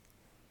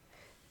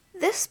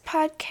This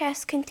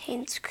podcast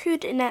contains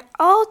crude and at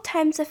all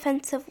times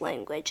offensive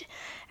language,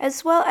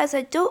 as well as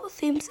adult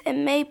themes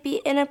and may be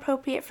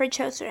inappropriate for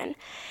children.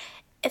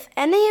 If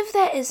any of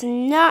that is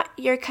not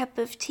your cup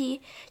of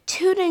tea,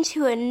 tune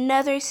into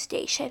another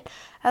station.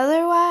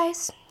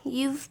 Otherwise,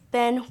 you've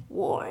been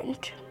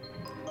warned.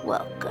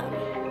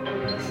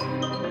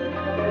 Welcome.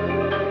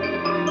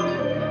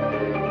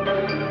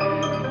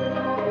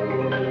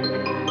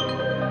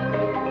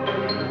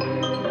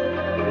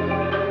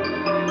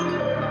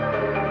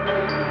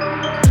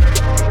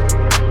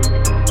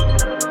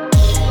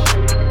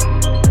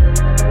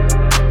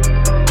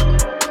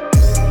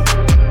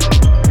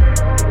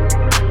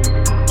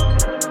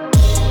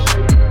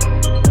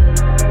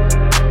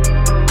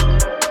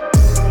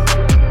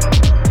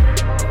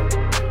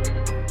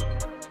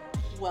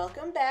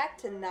 Welcome back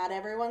to Not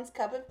Everyone's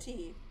Cup of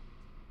Tea.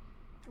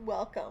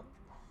 Welcome.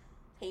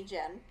 Hey,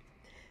 Jen.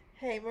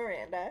 Hey,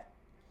 Miranda.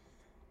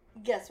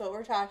 Guess what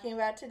we're talking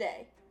about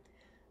today?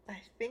 I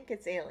think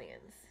it's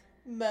aliens.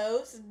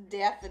 Most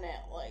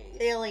definitely.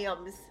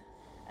 Aliens.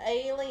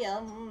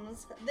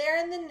 Aliens.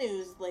 They're in the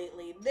news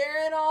lately.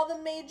 They're in all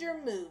the major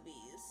movies.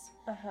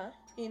 Uh-huh.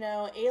 You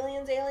know,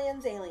 aliens,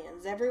 aliens,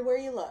 aliens. Everywhere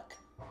you look.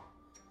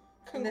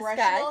 In the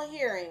Congressional sky?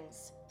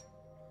 hearings.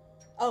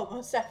 Oh,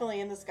 most definitely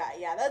in the sky.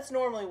 Yeah, that's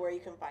normally where you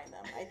can find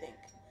them, I think.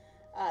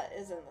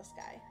 Is in the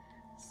sky.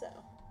 So.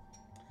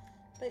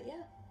 But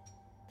yeah.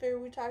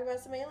 Figured we talk about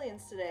some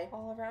aliens today.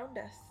 All around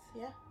us.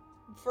 Yeah.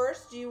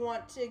 First, do you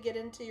want to get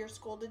into your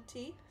scolded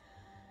tea?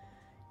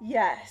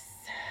 Yes.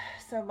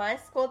 So my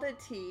scolded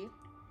tea,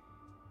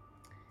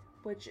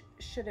 which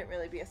shouldn't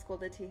really be a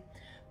scolded tea,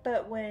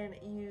 but when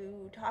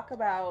you talk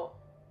about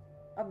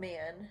a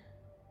man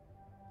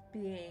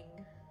being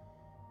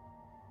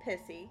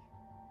pissy,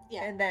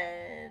 Yeah. and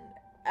then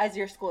as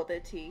your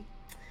scolded tea,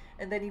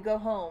 and then you go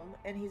home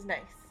and he's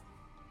nice.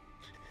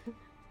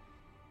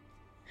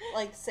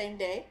 Like same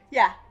day?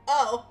 Yeah.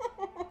 Oh.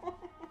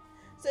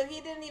 So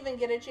he didn't even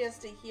get a chance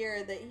to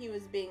hear that he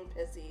was being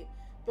pissy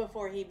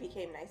before he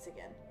became nice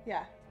again.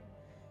 Yeah.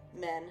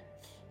 Men.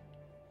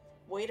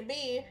 Way to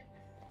be.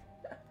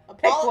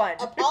 Pick one.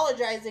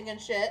 Apologizing and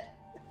shit.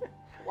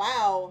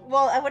 Wow.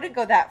 Well, I wouldn't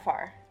go that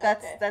far.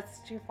 That's Okay. that's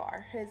too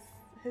far.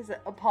 His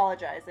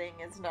apologizing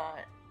is not.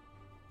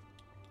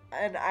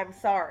 And I'm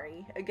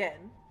sorry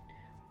again.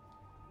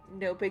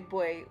 No big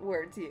boy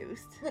words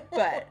used,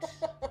 but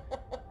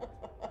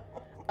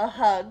a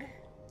hug,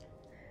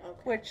 Okay.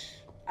 which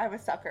I'm a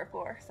sucker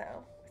for, so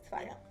it's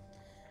fine.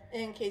 Yeah.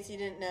 In case you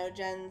didn't know,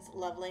 Jen's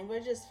love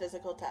language is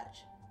physical touch.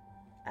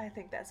 I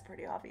think that's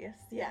pretty obvious.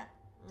 Yeah.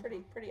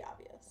 Mhm. Pretty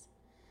obvious.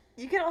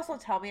 You can also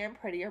tell me I'm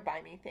pretty or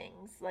buy me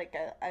things. Like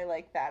I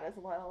like that as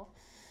well.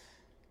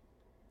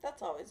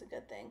 That's always a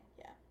good thing.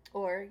 Yeah.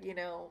 Or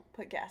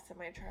put gas in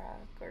my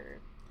truck or.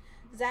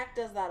 Zach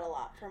does that a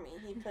lot for me.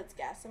 He puts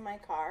gas in my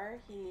car.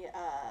 He,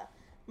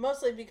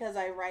 mostly because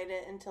I ride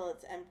it until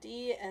it's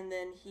empty, and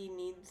then he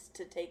needs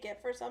to take it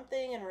for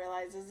something and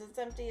realizes it's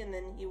empty, and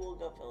then he will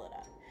go fill it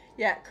up.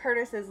 Yeah,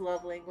 Curtis's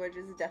love language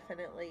is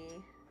definitely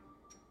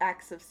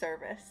acts of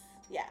service.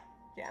 Yeah.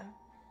 Yeah.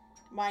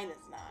 Mine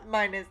is not.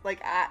 Mine is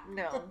like,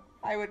 no.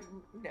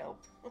 No.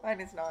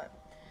 Mine is not.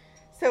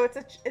 So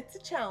it's a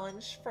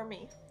challenge for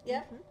me.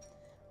 Yeah. Mhm.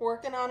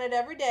 Working on it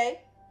every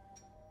day.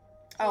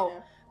 Oh, You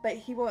know. but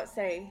he won't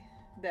say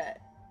that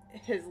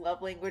his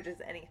love language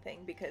is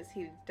anything because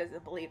he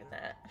doesn't believe in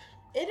that.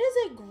 It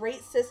is a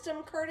great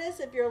system, Curtis,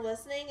 if you're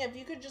listening. If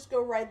you could just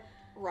go ride.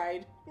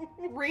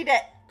 Read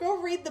it. Go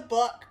read the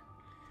book.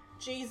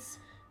 Jeez.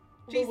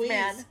 Jeez, Louise.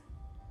 man.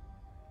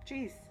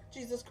 Jeez.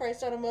 Jesus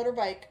Christ on a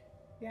motorbike.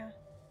 Yeah.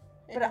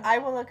 But I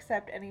will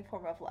accept any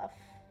form of love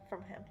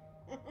from him.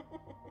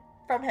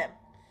 From him.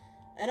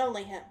 And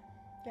only him.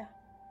 Yeah.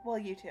 Well,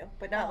 you too,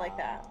 but not like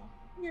that.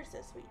 Aw, you're so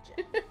sweet,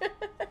 Jen.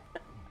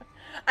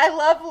 I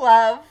love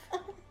love.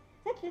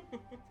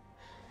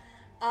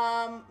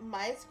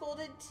 My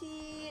scolded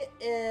tea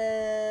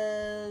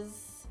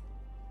is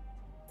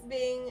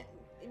being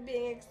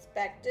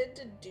expected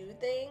to do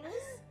things.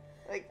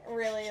 Like,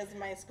 Really is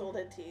my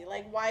scolded tea.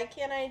 Like, why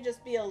can't I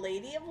just be a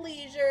lady of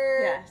leisure?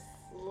 yes.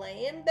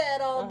 Lay in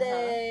bed all Uh-huh.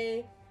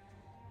 day.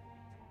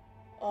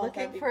 Oh, that'd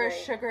Looking be for a great.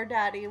 sugar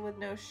daddy with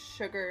no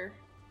sugar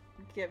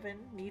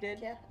needed.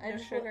 Yeah, No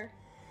sugar.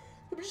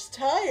 I'm just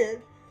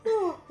tired.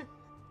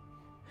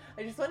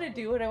 I just want to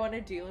do what I want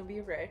to do and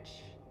be rich.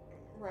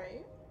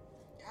 Right?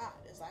 God,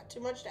 is that too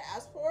much to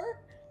ask for?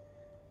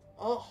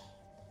 Oh.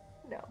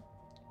 No.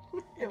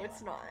 No,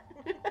 it's not.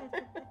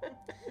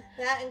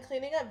 That and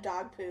cleaning up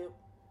dog poop.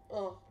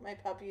 Oh, my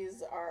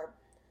puppies are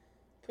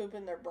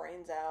pooping their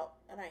brains out,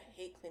 and I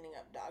hate cleaning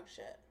up dog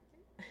shit.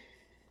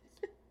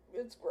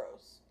 It's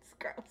gross. It's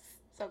gross.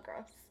 So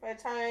gross. By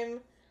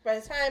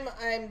the time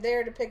I'm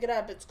there to pick it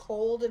up, it's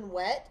cold and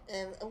wet,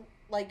 and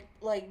like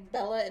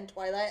Bella and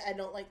Twilight, I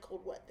don't like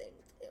cold, wet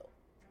things.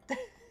 Ew.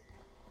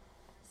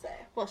 So.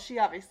 Well, she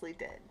obviously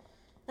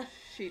did.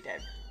 She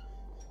did.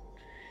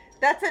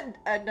 That's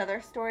another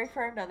story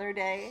for another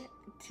day.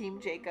 Team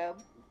Jacob.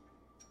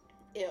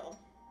 Ew.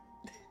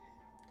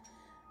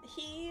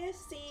 he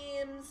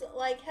seems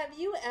like, have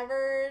you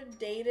ever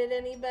dated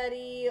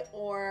anybody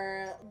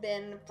or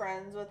been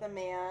friends with a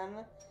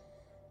man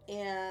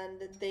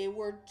and they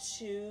were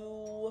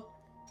too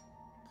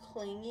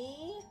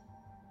clingy?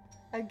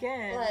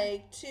 Again.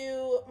 Like,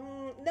 too,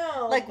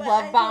 no. Like but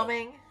love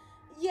bombing?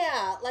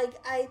 Yeah, like,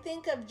 I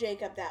think of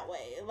Jacob that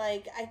way.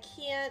 Like, I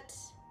can't,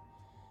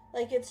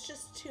 like, it's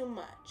just too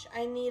much.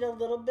 I need a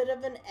little bit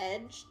of an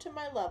edge to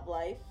my love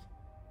life.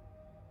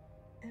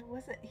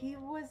 He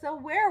was a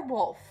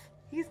werewolf.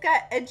 He's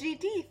got edgy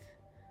teeth.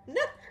 No.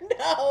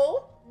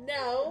 Oh,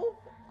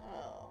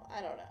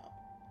 I don't know.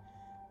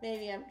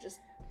 Maybe I'm just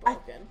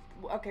broken.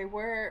 Okay,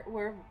 we're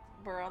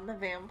on the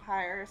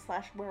vampire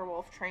 /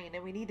 werewolf train,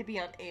 and we need to be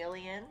on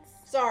aliens.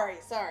 Sorry.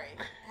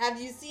 Have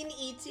you seen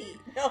E.T.?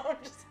 No, I'm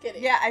just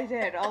kidding. Yeah, I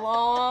did a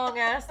long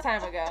ass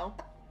time ago.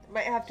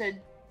 Might have to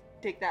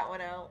dig that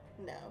one out.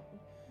 No.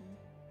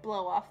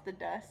 Blow off the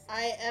dust.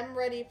 I am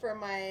ready for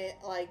my,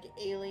 like,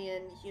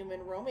 alien human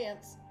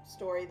romance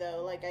story,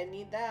 though. Like, I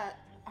need that.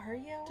 Are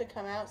you? To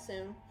come out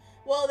soon.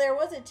 Well, there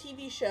was a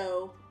TV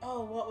show.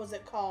 Oh, what was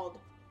it called?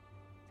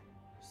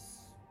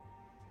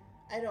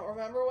 I don't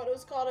remember what it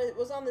was called. It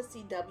was on the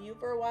CW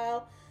for a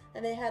while,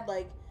 and they had,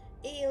 like,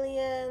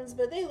 aliens,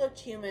 but they looked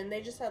human.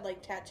 They just had,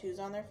 like, tattoos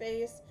on their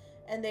face,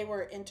 and they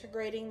were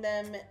integrating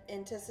them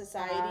into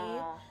society.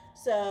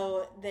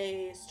 So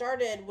they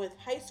started with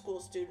high school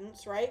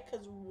students, right?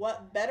 Because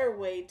what better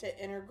way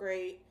to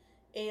integrate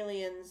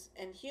aliens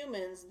and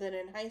humans than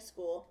in high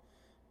school?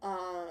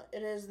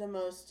 It is the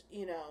most,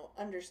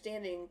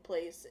 understanding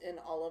place in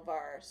all of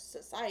our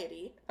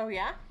society. Oh,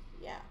 yeah?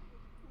 Yeah.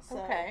 So.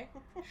 Okay.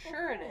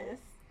 Sure it is.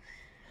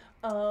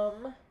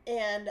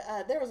 And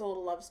there was a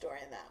little love story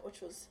in that, which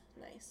was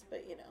nice,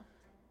 but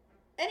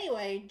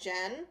Anyway,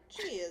 Jen,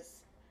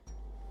 jeez.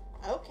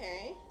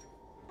 Okay.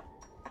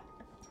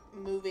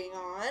 Moving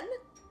on.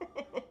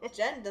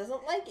 Jen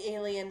doesn't like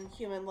alien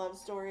human love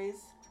stories.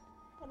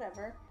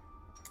 Whatever.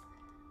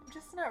 I'm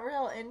just not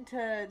real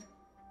into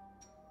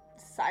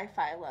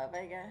sci-fi love,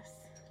 I guess.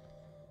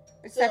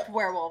 Except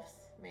werewolves,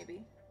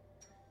 maybe.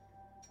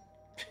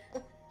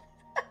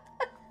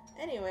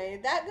 Anyway,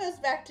 that goes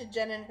back to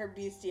Jen and her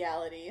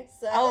bestiality.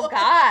 So. Oh,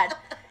 God.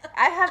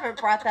 I haven't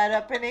brought that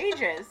up in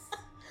ages.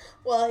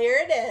 Well, here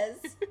it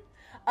is.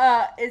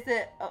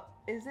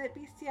 Is it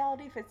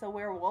bestiality if it's a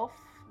werewolf,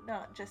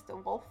 not just a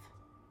wolf?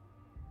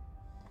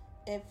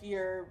 If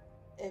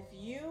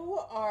you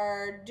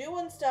are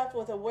doing stuff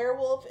with a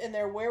werewolf in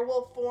their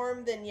werewolf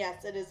form, then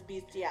yes, it is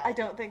bestiality. I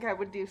don't think I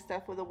would do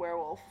stuff with a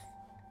werewolf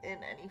in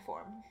any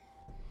form.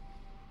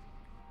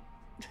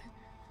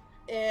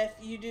 If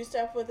you do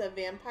stuff with a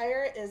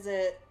vampire, is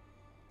it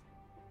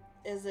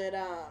what is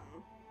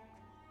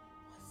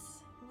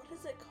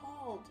it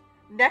called?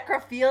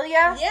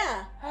 Necrophilia?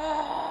 Yeah.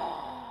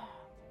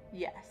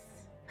 Yes.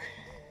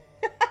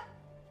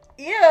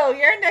 Ew,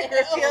 you're a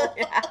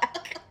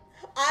necrophiliac.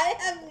 I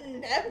have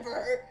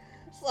never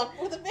slept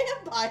with a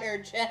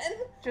vampire, Jen.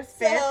 Just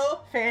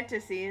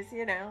fantasies,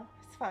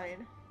 it's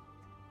fine.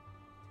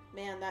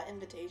 Man, that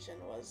invitation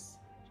was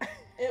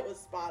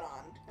spot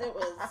on. It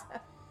was.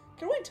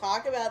 Can we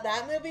talk about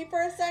that movie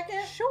for a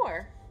second?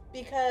 Sure.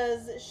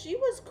 Because she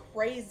was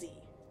crazy.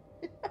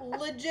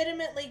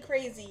 Legitimately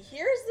crazy.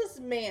 Here's this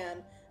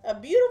man, a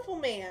beautiful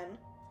man,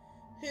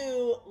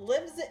 who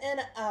lives in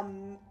a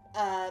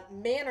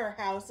manor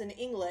house in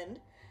England.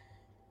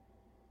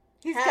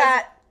 He's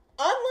got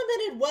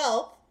unlimited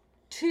wealth.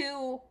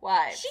 2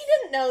 wives. She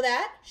didn't know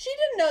that. She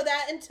didn't know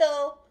that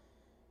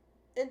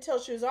until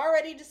she was all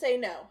ready to say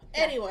no.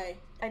 Yeah. Anyway.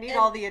 I need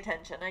all the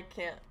attention. I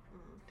can't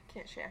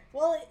share.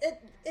 Well,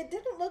 it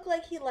didn't look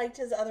like he liked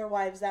his other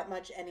wives that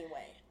much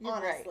anyway.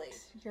 Honestly.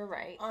 You're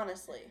right.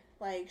 Honestly.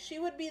 Like, she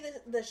would be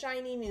the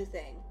shiny new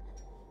thing.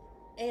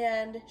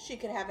 And she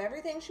could have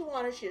everything she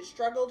wanted. She had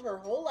struggled her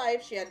whole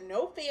life. She had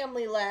no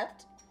family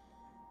left.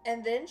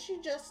 And then she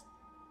just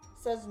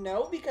says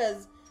no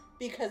because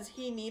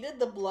he needed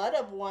the blood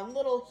of one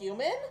little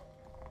human?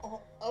 Oh,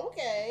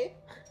 okay.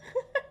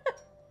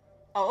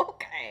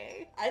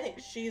 Okay. I think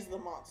she's the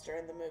monster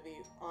in the movie,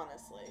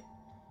 honestly.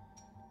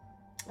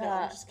 No,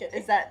 I'm just kidding.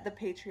 Is that the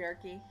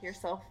patriarchy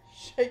yourself?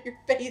 Shut your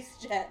face,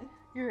 Jen.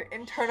 Your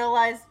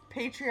internalized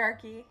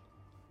patriarchy?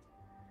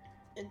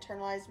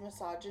 Internalized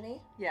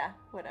misogyny? Yeah,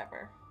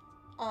 whatever.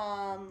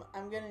 I'm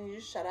gonna need you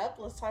to shut up.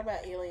 Let's talk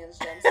about aliens,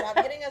 Jen. Stop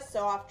getting us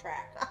so off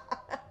track.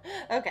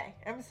 Okay,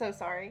 I'm so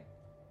sorry.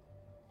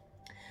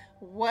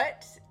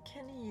 What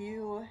can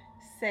you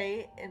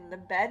say in the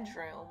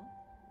bedroom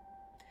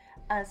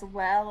as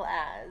well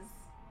as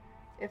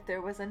if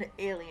there was an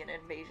alien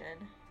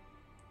invasion?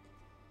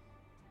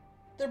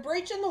 They're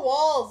breaching the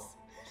walls.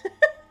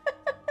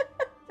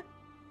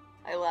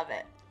 I love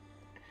it.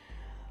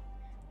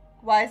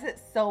 Why is it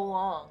so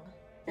long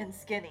and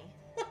skinny?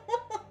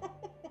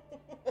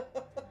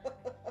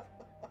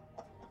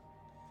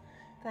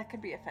 That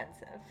could be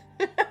offensive.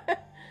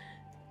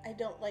 I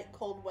don't like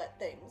cold, wet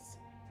things.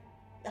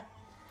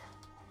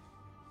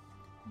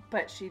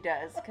 But she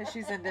does, because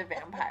she's into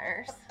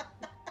vampires.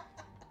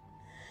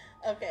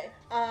 Okay.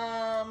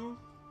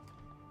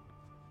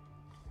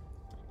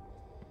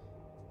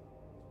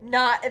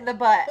 Not in the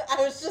butt. I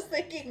was just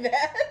thinking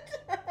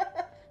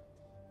that.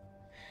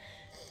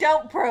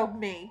 Don't probe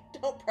me.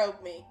 Don't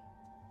probe me.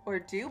 Or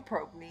do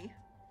probe me.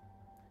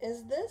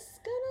 Is this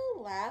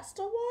gonna last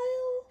a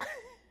while?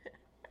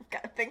 I've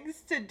got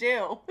things to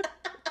do.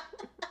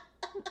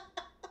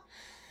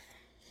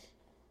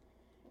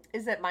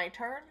 Is it my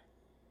turn?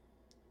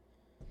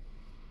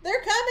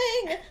 They're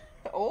coming!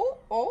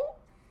 Oh.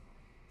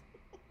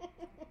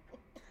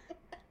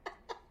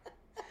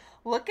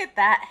 Look at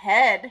that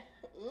head.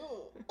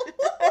 Ooh.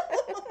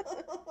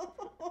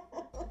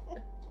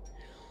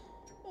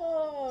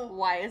 Oh.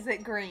 Why is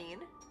it green?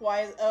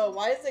 Why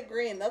is it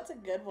green? That's a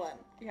good one.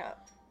 Yeah.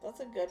 That's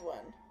a good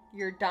one.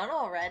 You're done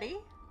already?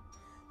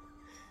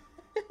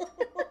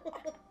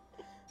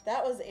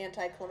 That was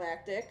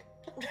anticlimactic.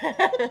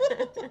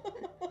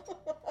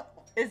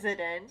 Is it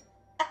in?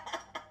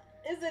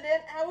 Is it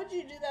in? How would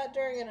you do that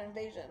during an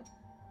invasion?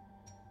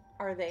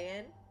 Are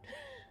they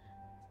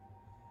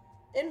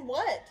in? In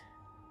what?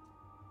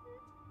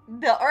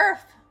 The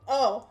Earth.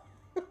 Oh.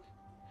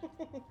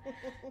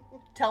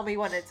 Tell me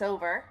when it's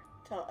over.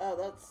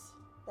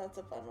 That's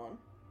a fun one.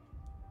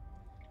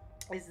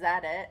 Is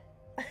that it?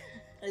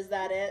 Is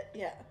that it?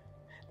 Yeah.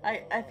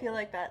 I feel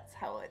like that's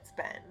how it's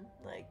been.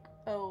 Like,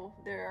 oh,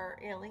 there are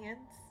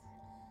aliens.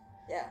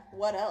 Yeah.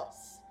 What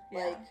else?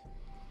 Yeah.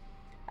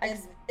 Like,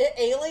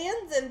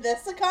 aliens in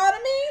this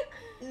economy?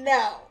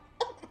 No.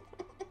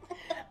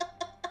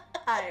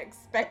 I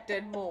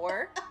expected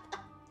more.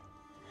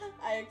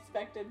 I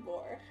expected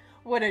more.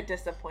 What a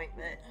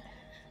disappointment.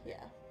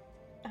 Yeah.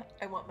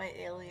 I want my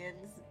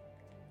aliens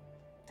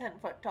 10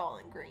 foot tall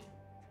and green.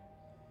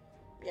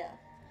 Yeah.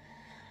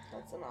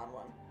 That's an odd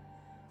one.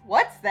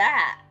 What's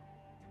that?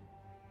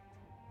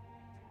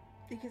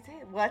 You could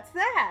say, what's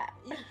that?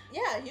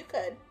 You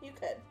could.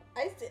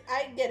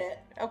 I get it.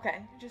 Okay,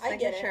 just I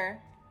making get it. sure.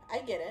 I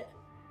get it.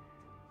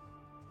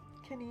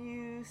 Can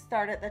you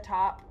start at the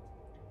top?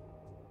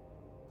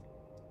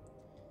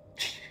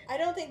 I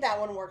don't think that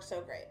one works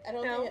so great. I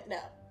don't No? think it.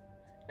 No.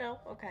 No?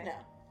 Okay. No.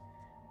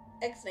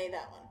 Ixnay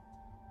that one.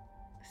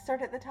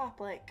 Start at the top,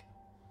 like,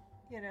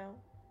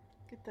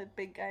 get the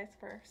big guys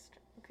first.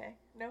 Okay.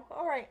 No?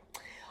 Alright.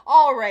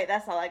 Alright,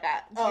 that's all I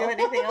got. Do you have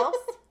anything else?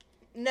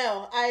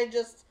 No, I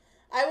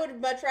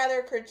would much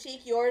rather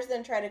critique yours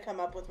than try to come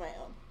up with my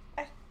own.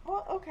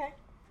 Well, okay.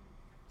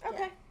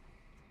 Okay.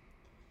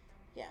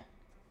 Yeah.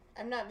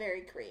 I'm not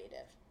very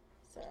creative.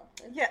 So.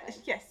 It's Yeah, fine.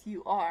 yes,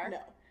 you are. No.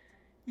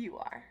 You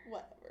are.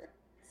 Whatever.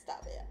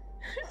 Stop it.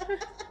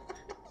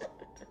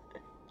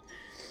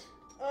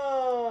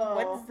 Oh.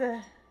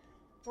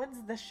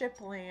 When's the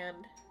ship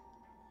land?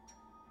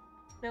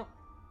 Nope.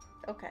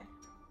 Okay.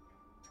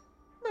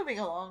 Moving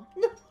along.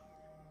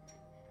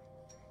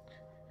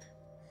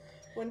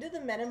 When did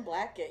the Men in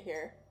Black get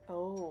here?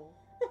 Oh.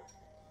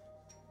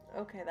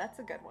 Okay, that's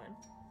a good one.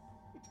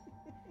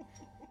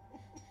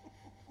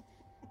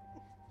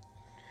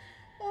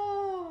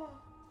 Oh.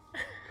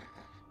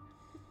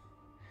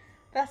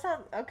 That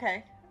sounds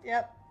okay.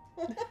 Yep.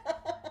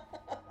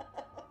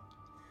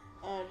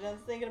 Oh,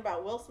 just thinking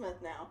about Will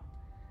Smith now.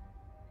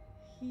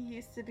 He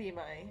used to be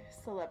my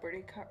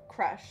celebrity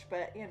crush,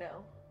 but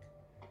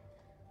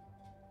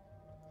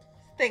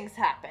things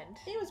happened.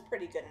 He was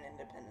pretty good in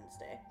Independence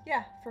Day.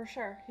 Yeah, for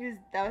sure.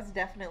 That was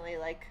definitely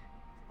like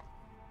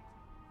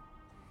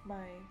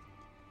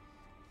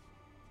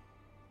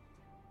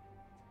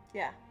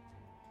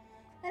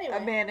Anyway.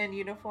 a man in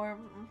uniform.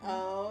 Mm-hmm.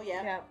 Oh,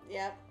 yeah.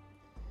 Yep.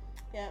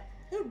 Yep.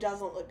 Who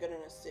doesn't look good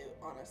in a suit,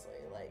 honestly?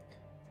 Like,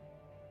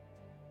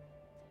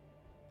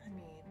 I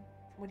mean,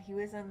 when he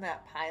was in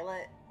that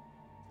pilot,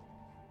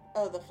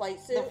 oh, the flight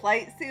suit? the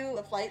flight suit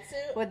The flight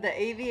suit? with the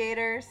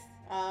aviators,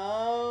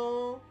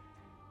 Oh.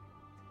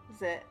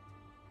 was it?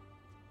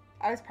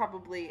 I was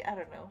probably, I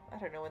don't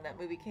know when that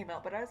movie came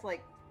out, but I was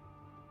like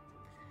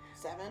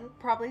 7?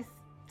 probably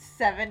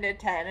 7 to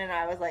 10, and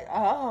I was like,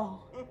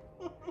 oh,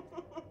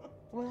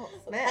 Will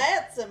Smith.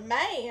 That's a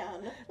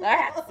man.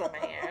 That's a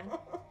man.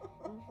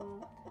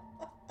 Mm-hmm.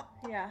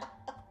 Yeah.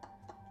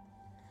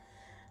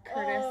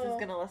 Curtis is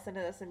gonna listen to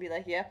this and be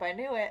like, "Yep, I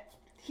knew it.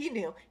 He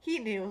knew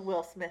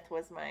Will Smith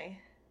was my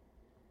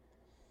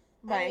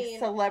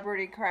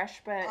celebrity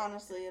crush." But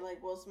honestly,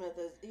 like Will Smith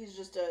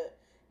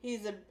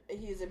he's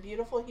a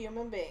beautiful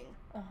human being.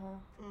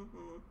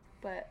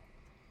 But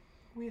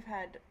we've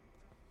had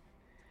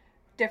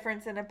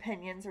difference in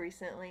opinions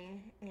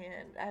recently,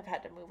 and I've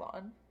had to move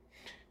on.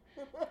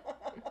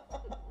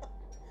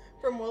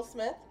 From Will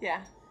Smith?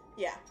 Yeah.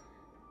 Yeah.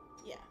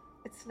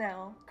 It's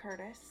now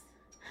Curtis.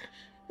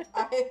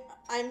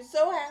 I'm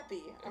so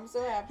happy.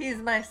 He's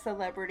my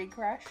celebrity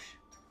crush.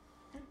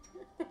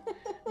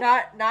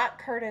 Not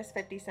Curtis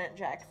 50 Cent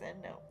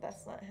Jackson. No,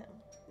 that's not him.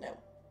 No.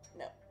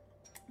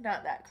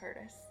 Not that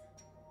Curtis.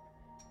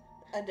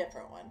 A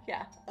different one.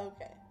 Yeah.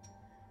 Okay.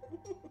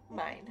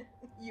 Mine.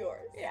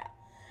 Yours. Yeah.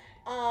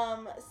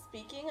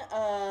 Speaking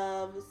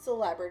of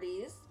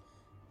celebrities,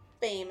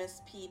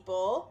 famous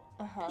people,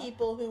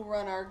 people who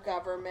run our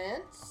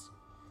government.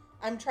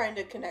 I'm trying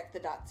to connect the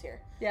dots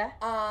here. Yeah.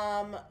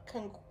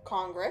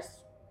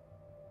 Congress.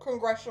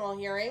 congressional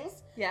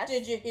hearings. Yes.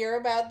 Did you hear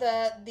about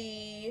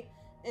the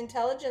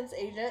intelligence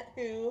agent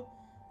who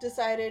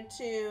decided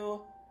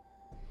to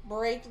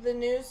break the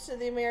news to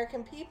the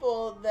American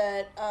people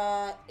that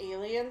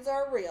aliens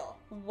are real?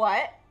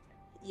 What?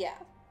 Yeah.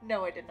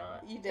 No, I did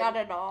not. You didn't? Not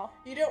at all.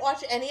 You didn't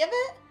watch any of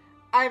it?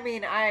 I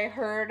mean, I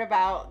heard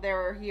about there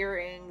were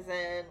hearings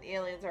and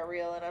aliens are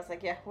real, and I was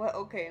like, yeah, well,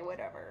 okay,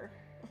 whatever.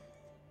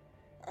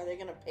 Are they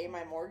going to pay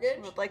my mortgage?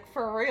 Like,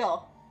 for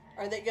real.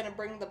 Are they going to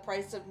bring the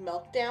price of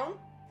milk down?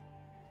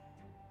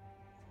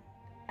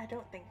 I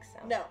don't think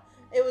so. No.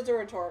 It was a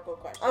rhetorical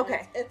question.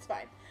 Okay. It's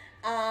fine.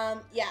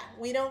 Yeah,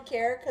 we don't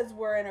care because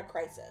we're in a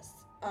crisis.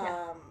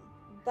 Yeah.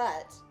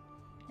 But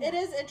it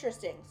is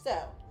interesting.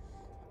 So,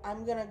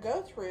 I'm going to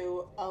go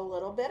through a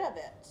little bit of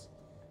it.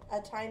 A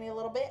tiny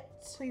little bit.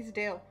 Please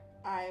do.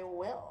 I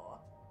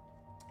will.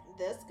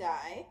 This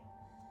guy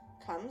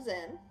comes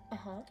in,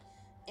 Uh-huh.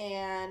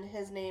 and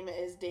his name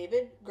is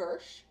David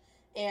Gersh,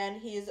 and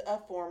he's a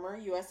former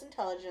U.S.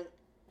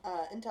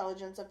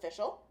 intelligence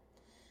official,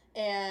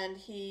 and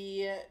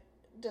he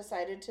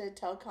decided to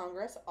tell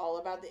Congress all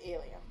about the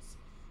aliens,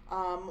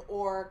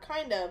 or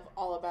kind of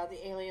all about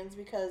the aliens,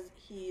 because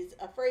he's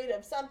afraid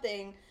of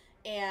something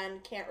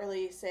and can't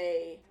really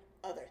say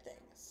other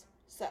things.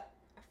 So,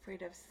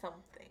 Afraid of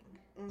something.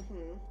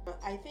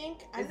 I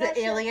think I'm Is not it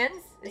sure-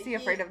 aliens? Is he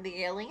afraid of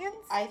the aliens?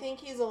 I think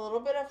he's a little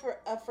bit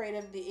afraid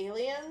of the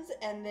aliens,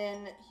 and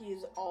then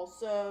he's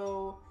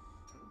also,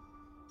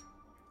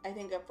 I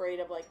think, afraid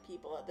of like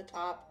people at the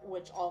top,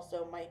 which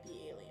also might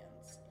be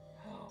aliens.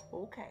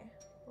 Okay.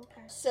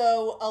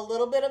 So a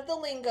little bit of the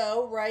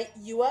lingo, right?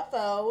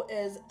 UFO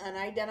is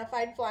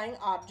unidentified flying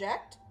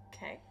object.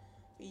 Okay.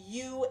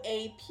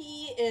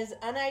 UAP is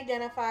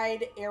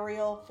unidentified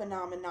aerial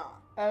phenomena.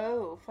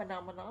 Oh,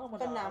 phenomena.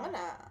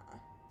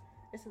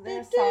 Isn't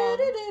there a song?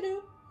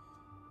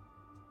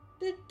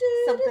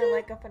 Something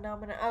like a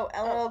phenomena. Oh,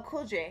 LL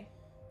Cool J.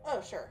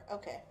 Oh, sure.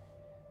 Okay.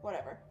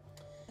 Whatever.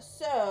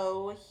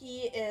 So,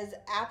 he is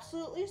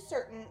absolutely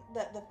certain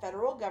that the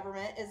federal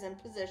government is in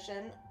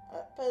possession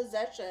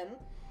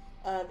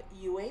of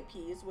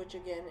UAPs, which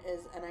again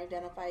is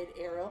unidentified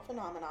aerial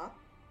phenomena,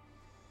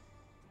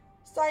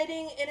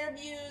 citing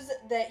interviews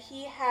that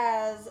he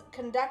has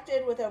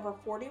conducted with over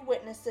 40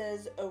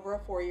 witnesses over a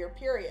 4-year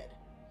period.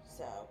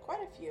 So,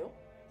 quite a few.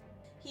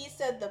 He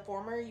said the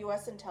former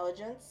U.S.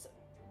 intelligence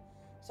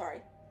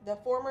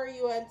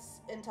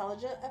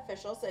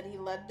official said he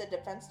led the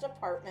Defense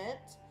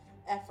Department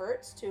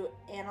efforts to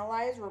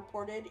analyze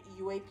reported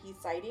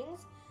UAP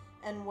sightings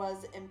and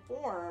was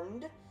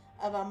informed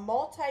of a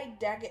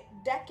multi-decade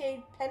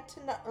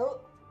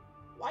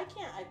why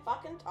can't I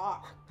fucking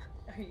talk?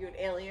 Are you an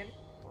alien?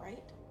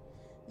 Right?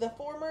 The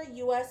former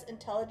U.S.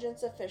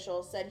 intelligence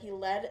official said he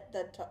led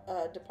the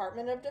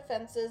Department of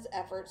Defense's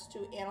efforts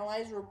to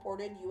analyze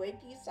reported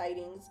UAP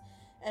sightings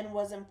and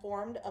was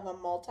informed of a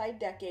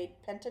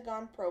multi-decade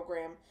Pentagon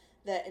program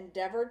that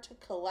endeavored to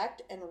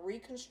collect and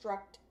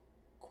reconstruct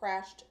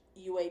crashed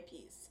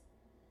UAPs.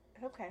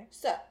 Okay.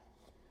 So,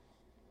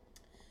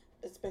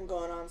 it's been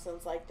going on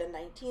since like the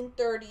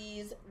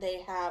 1930s.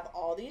 They have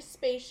all these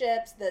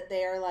spaceships that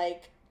they're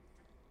like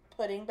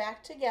putting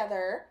back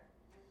together.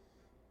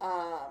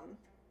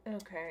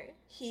 Okay.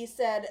 He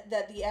said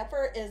that the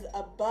effort is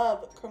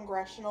above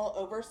congressional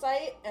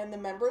oversight, and the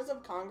members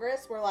of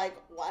Congress were like,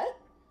 what?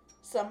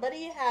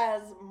 Somebody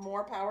has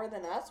more power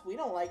than us? We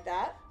don't like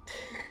that.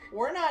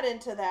 We're not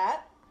into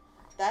that.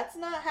 That's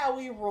not how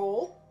we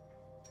rule.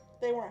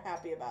 They weren't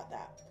happy about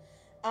that.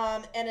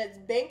 And it's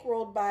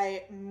bankrolled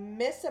by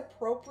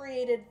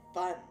misappropriated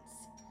funds.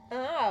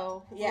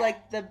 Oh. Yeah.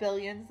 Like the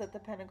billions that the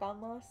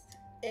Pentagon lost?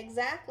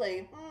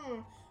 Exactly.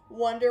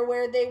 Wonder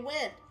where they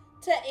went.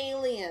 To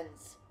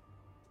aliens.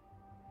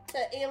 To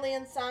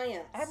alien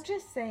science. I'm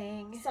just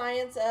saying.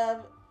 Science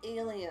of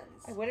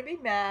aliens. I wouldn't be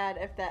mad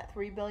if that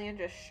 $3 billion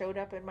just showed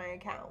up in my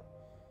account.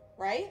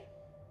 Right?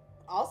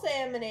 I'll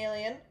say I'm an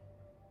alien.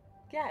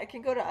 Yeah, it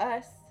can go to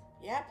us.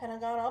 Yeah,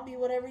 Pentagon, I'll be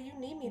whatever you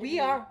need me to be.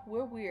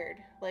 We're weird.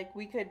 Like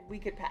we could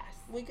pass.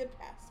 We could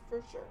pass,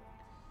 for sure.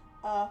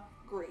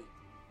 Agree.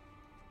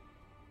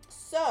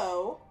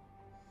 So,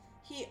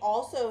 he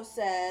also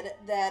said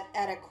that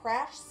at a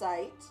crash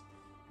site,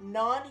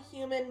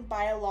 non-human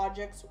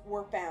biologics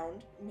were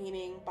found,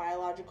 meaning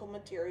biological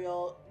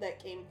material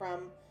that came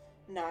from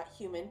not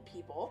human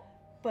people.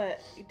 But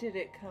did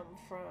it come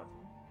from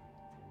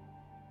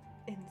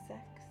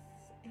insects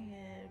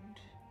and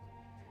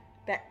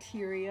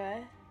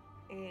bacteria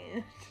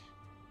and...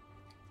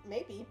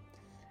 Maybe.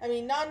 I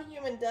mean,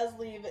 non-human does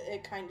leave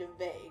it kind of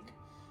vague.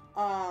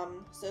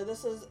 So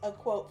this is a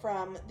quote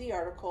from the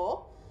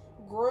article.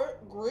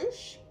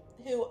 Grush,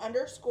 who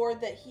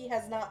underscored that he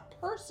has not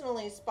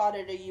personally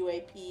spotted a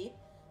UAP,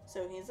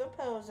 so he's a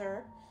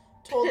poser,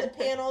 told the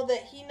panel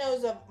that he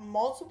knows of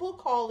multiple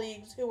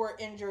colleagues who were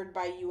injured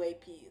by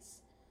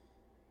UAPs.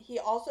 He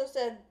also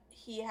said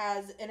he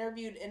has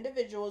interviewed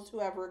individuals who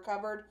have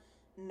recovered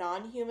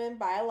non-human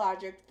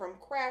biologic from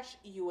crash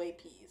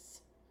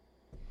UAPs.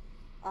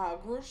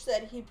 Grush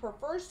said he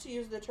prefers to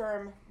use the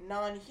term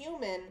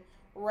non-human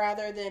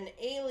rather than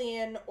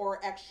alien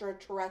or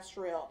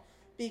extraterrestrial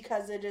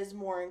because it is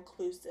more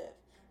inclusive.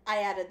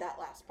 I added that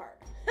last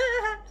part.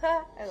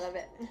 I love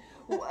it.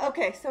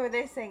 Okay, so are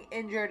they saying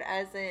injured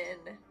as in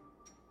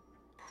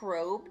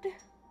probed?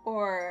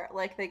 Or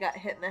like they got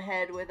hit in the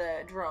head with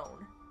a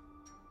drone?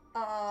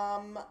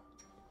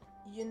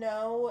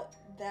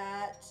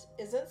 That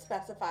isn't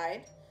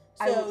specified.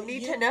 So I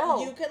need to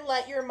know. You can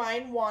let your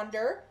mind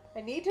wander.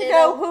 I need to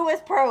know who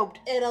was probed.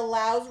 It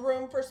allows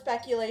room for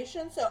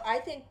speculation, so I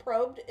think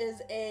probed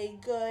is a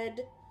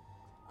good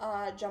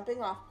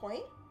jumping off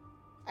point.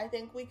 I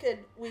think we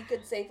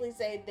could safely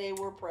say they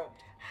were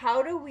probed.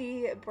 How do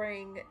we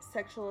bring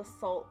sexual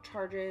assault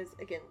charges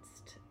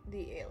against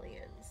the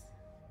aliens?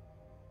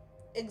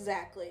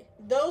 Exactly.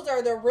 Those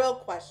are the real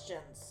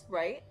questions.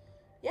 Right?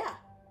 Yeah.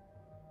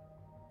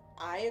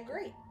 I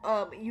agree.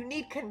 You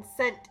need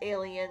consent,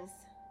 aliens.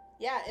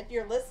 Yeah, if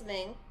you're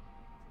listening.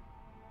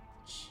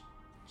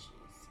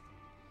 Jeez.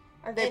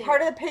 Are they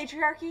part of the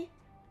patriarchy?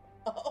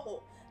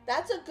 Oh,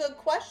 that's a good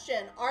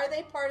question. Are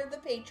they part of the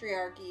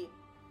patriarchy?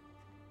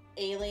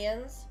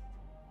 Aliens?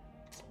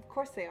 Of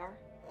course they are.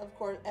 Of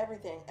course,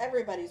 everything.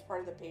 Everybody's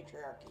part of the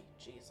patriarchy.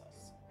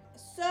 Jesus.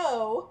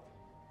 So,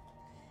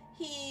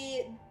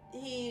 he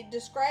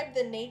described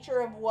the nature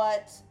of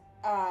what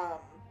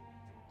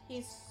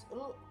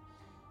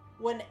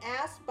when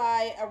asked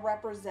by a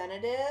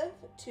representative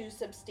to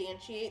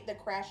substantiate the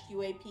crashed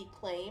UAP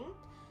claim,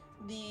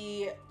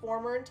 the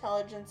former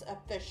intelligence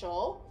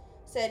official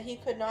said he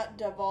could not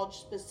divulge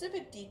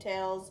specific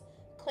details,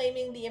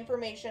 claiming the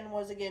information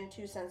was again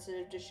too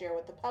sensitive to share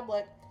with the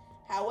public.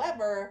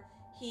 However,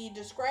 he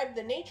described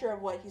the nature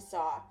of what he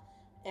saw,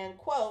 and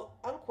quote,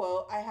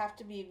 unquote, I have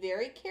to be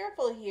very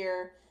careful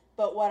here,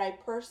 but what I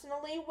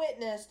personally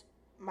witnessed,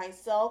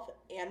 myself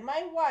and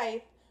my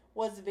wife,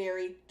 was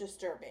very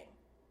disturbing.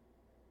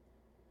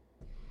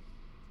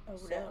 Oh,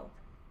 no.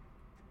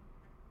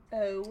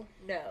 Oh,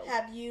 no.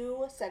 Have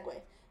you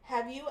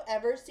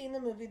ever seen the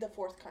movie The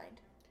Fourth Kind?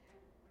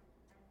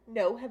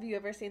 No. Have you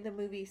ever seen the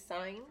movie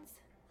Signs?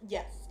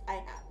 Yes, I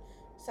have.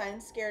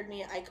 Signs scared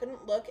me. I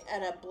couldn't look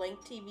at a blank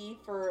TV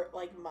for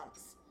like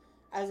months.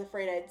 I was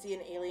afraid I'd see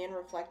an alien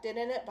reflected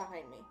in it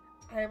behind me.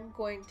 I'm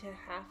going to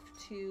have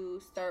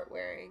to start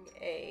wearing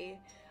a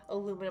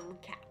aluminum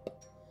cap.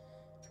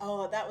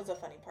 Oh, that was a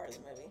funny part of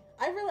the movie.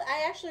 I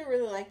actually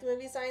really liked the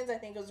movie Signs. I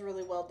think it was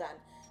really well done.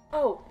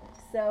 Oh,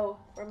 so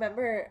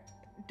remember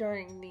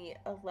during the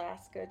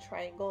Alaska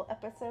Triangle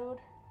episode?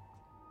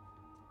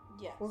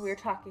 Yes. When we were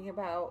talking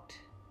about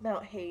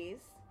Mount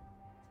Hayes?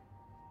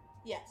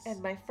 Yes.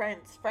 And my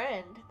friend's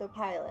friend, the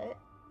pilot,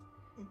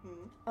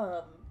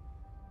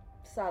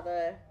 saw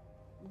the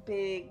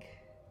big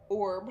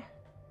orb,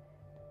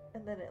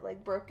 and then it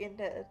like broke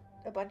into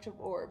a bunch of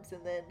orbs,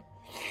 and then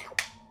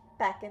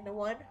back into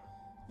one.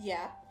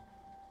 Yeah.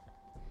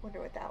 Wonder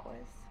what that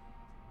was.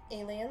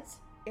 Aliens?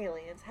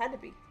 Aliens. Had to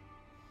be.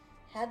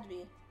 Had to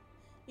be.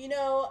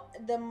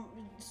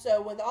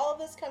 So with all of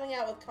this coming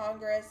out with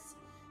Congress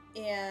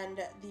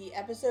and the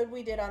episode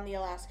we did on the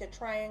Alaska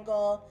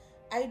Triangle,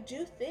 I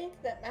do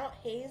think that Mount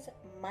Hayes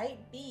might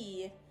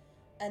be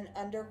an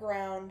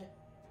underground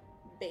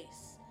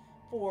base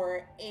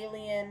for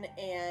alien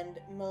and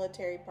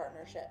military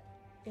partnership.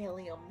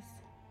 Aliens.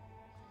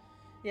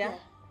 Yeah?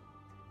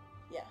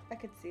 Yeah. I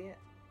could see it.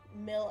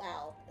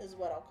 MIL-AL is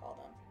what I'll call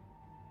them.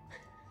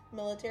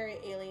 Military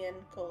Alien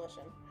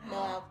Coalition.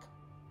 MIL-AL.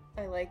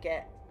 I like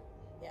it.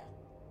 Yeah.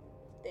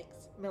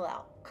 Thanks.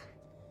 Milk.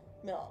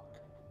 Milk.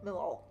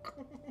 Milk.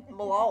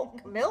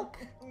 Milk. Milk?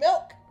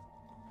 Milk.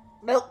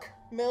 Milk.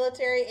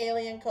 Military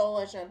Alien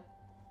Coalition.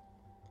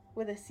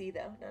 With a C,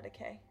 though, not a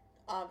K.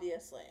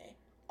 Obviously.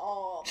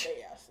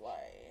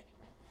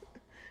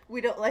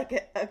 We don't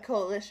like a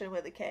coalition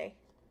with a K.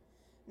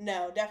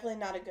 No, definitely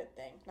not a good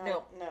thing.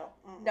 No.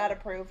 Not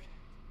approved.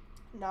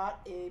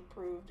 Not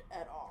approved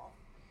at all.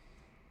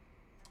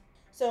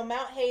 So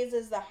Mount Hayes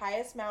is the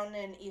highest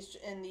mountain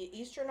in the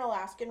eastern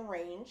Alaskan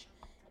range,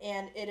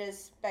 and it is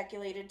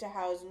speculated to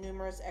house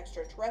numerous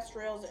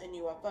extraterrestrials and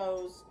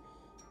UFOs.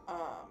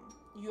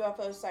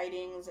 UFO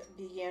sightings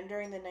began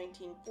during the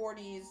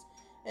 1940s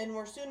and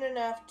were soon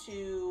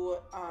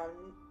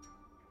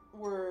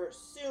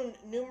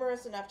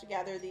numerous enough to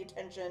gather the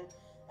attention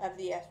of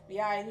the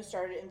FBI, who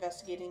started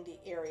investigating the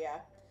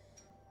area.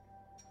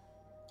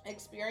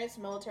 Experienced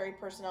military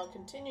personnel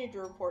continued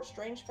to report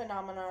strange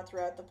phenomena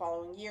throughout the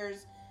following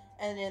years,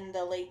 and in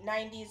the late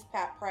 90s,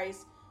 Pat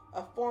Price,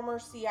 a former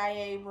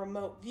CIA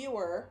remote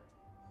viewer,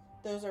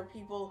 those are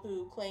people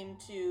who claim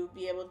to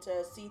be able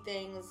to see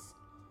things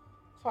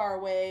far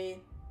away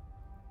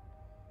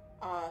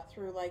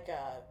through like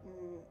a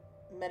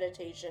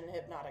meditation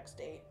hypnotic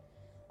state,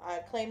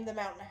 claimed the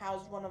mountain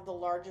housed one of the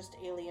largest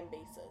alien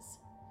bases.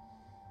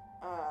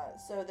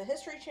 So the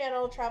History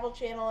Channel, Travel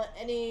Channel,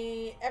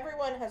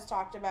 everyone has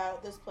talked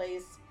about this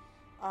place.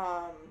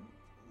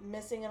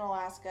 Missing in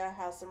Alaska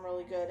has some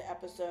really good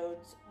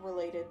episodes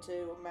related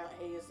to Mount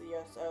Hayes, the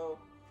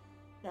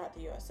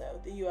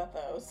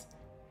UFOs.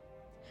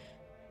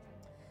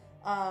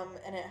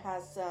 And it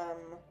has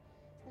some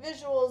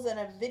visuals and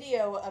a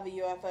video of a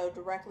UFO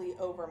directly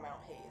over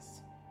Mount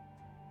Hayes.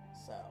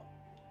 So,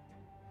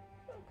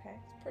 Okay.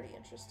 it's pretty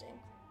interesting.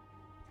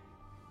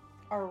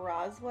 Are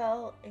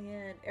Roswell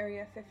and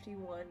Area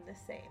 51 the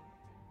same?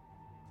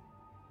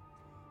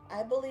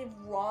 I believe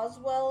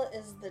Roswell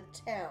is the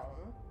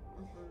town,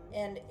 Mm-hmm.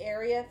 and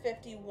Area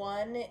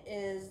 51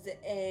 is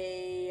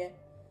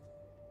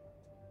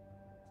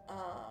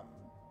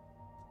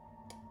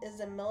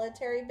a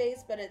military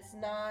base, but it's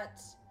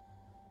not.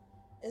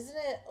 Isn't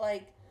it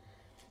like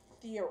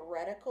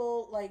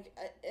theoretical? Like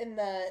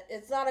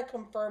it's not a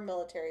confirmed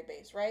military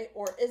base, right?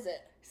 Or is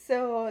it?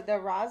 So the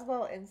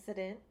Roswell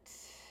incident,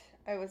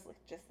 I was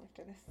just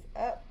looking this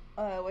up,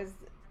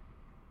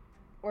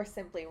 or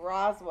simply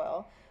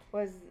Roswell,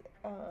 was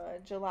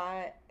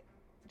July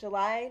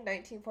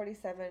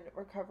 1947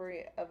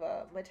 recovery of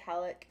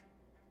metallic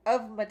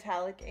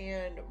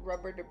and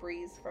rubber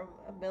debris from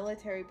a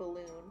military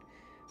balloon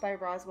by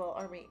Roswell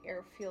Army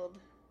Airfield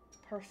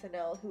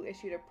personnel who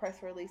issued a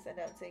press release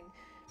announcing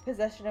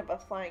possession of a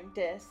flying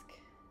disc.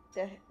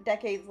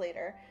 Decades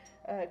later,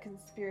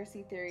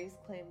 conspiracy theories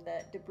claim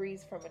that debris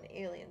from an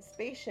alien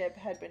spaceship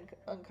had been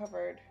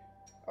uncovered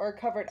or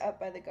covered up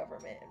by the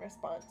government in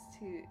response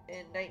to,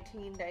 in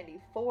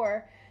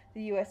 1994,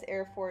 the U.S.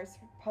 Air Force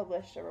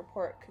published a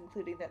report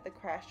concluding that the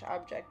crashed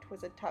object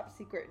was a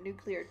top-secret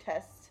nuclear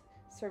test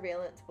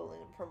surveillance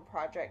balloon from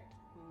Project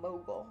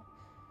Mogul.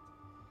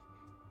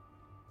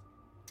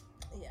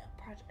 Yeah.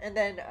 And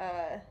then,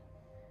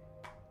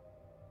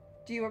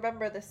 do you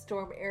remember the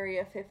Storm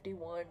Area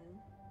 51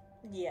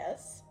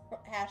 Yes.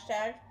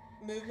 Hashtag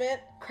movement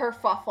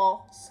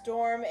kerfuffle?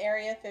 Storm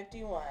Area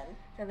 51.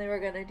 And they were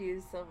gonna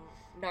do some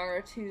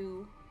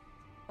Naruto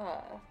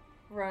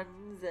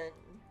runs and,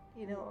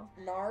 you know.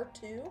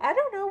 Naruto? I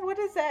don't know,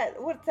 what's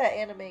that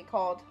anime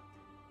called?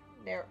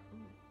 I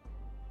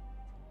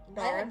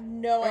have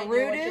no idea what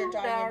you're Naruto?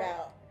 talking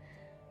about.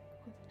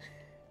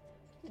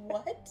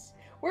 What?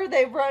 Where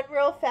they run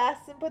real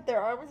fast and put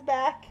their arms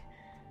back.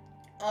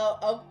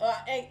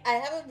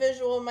 I have a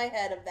visual in my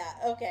head of that.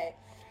 Okay.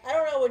 I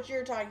don't know what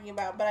you're talking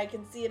about, but I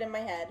can see it in my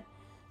head.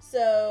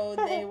 So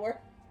they were...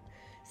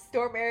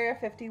 Storm Area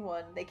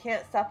 51, They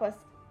Can't Stop Us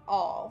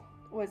All,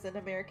 was an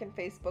American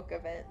Facebook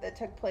event that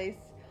took place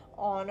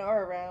on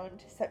or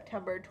around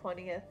September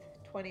 20th,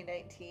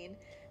 2019,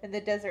 in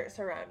the desert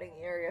surrounding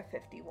Area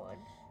 51.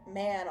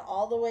 Man,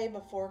 all the way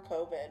before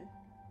COVID.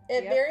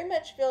 It Yep. very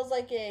much feels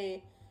like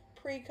a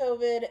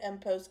pre-COVID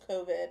and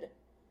post-COVID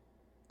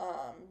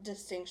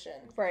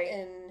distinction Right.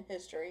 in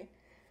history,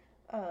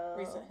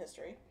 recent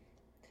history.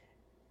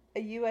 A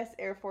U.S.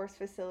 Air Force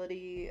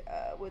facility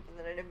within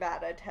the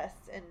Nevada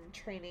Test and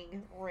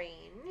Training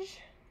Range.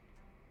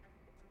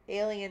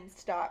 Alien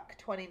Stock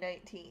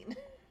 2019.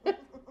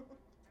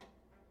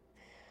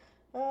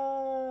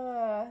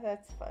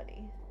 That's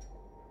funny.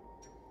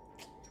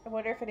 I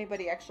wonder if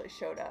anybody actually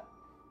showed up.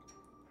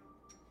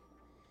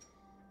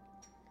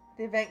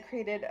 The event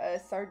created a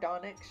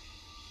sardonic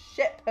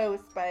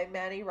shitpost by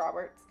Maddie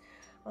Roberts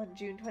on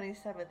June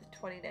 27th,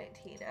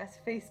 2019,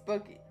 asked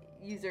Facebook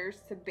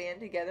users to band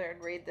together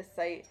and raid the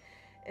site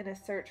in a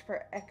search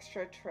for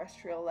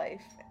extraterrestrial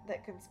life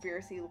that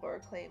conspiracy lore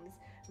claims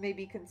may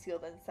be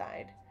concealed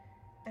inside.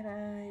 And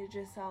I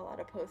just saw a lot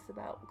of posts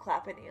about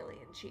clapping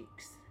alien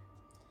cheeks.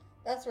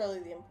 That's really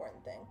the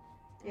important thing.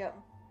 Yep.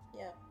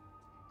 Yeah.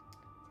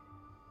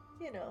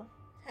 You know.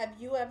 Have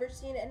you ever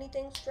seen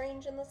anything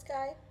strange in the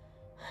sky?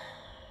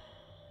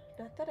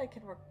 Not that I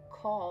can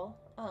recall.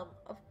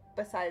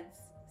 Besides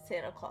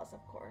Santa Claus,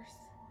 of course.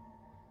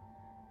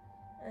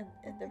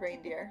 And the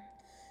reindeer.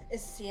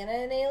 Is Santa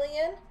an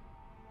alien?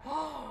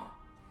 Oh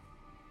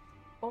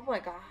my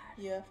god.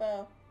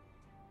 UFO.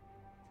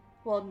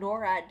 Well,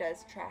 NORAD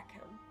does track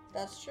him.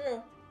 That's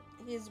true.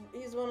 He's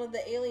one of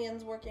the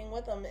aliens working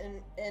with him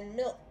in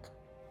milk.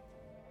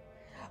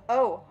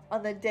 Oh,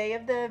 on the day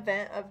of the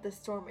event of the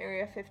Storm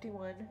Area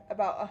 51,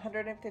 about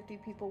 150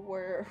 people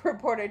were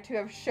reported to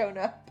have shown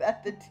up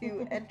at the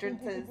two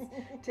entrances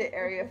to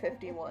Area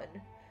 51,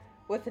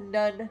 with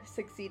none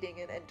succeeding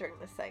in entering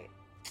the site.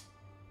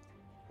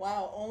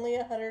 Wow, only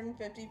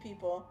 150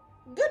 people.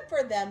 Good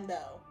for them,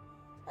 though.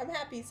 I'm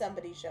happy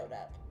somebody showed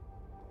up.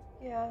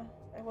 Yeah,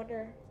 I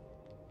wonder.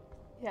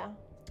 Yeah.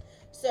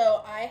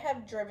 So I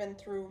have driven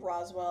through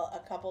Roswell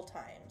a couple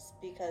times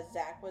because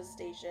Zach was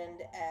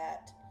stationed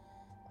at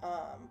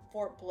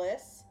Fort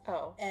Bliss.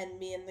 Oh. And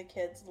me and the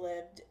kids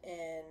lived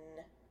in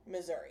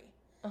Missouri.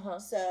 Uh-huh.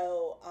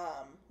 So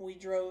we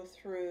drove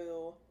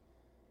through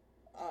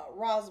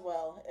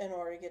Roswell in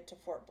order to get to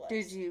Fort Bliss.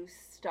 Did you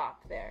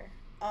stop there?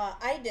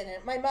 I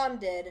didn't. My mom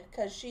did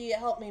because she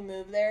helped me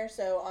move there.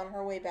 So on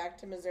her way back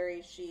to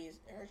Missouri, she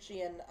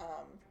and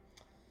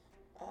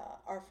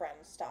our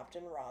friends stopped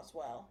in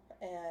Roswell,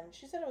 and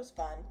she said it was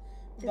fun.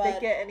 Did they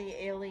get any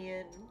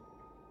alien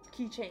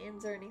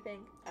keychains or anything?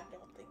 I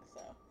don't think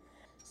so.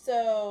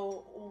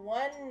 So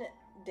one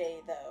day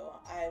though,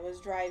 I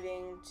was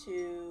driving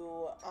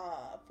to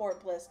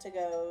Fort Bliss to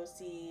go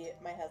see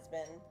my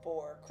husband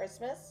for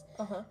Christmas,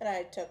 Uh-huh. and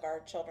I took our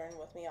children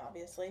with me,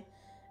 obviously.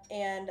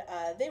 and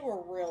they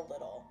were real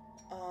little,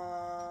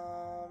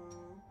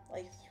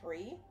 like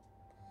 3.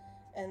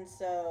 And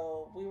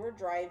so we were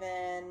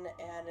driving,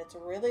 and it's a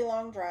really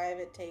long drive.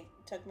 It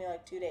took me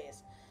like 2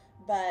 days,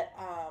 but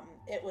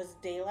it was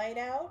daylight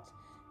out,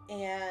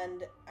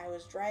 and I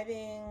was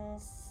driving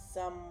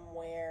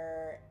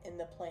somewhere in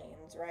the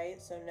plains,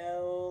 right? So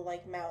no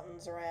like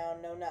mountains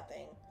around, no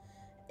nothing.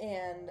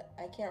 And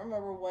I can't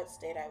remember what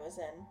state I was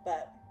in,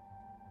 but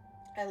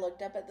I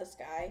looked up at the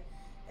sky,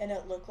 and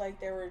it looked like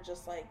there were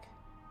just like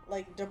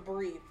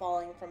debris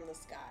falling from the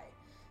sky,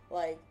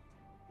 like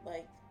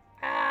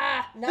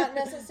not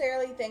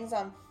necessarily things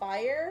on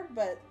fire,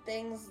 but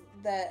things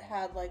that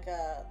had like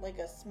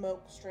a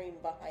smoke stream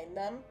behind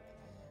them.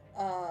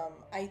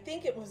 I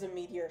think it was a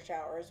meteor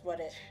shower is what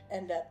it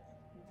ended up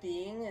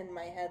being in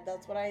my head.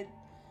 That's what I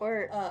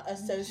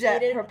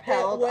associated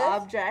jet-propelled it with.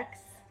 objects.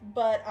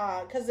 But,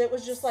 because it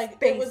was just like,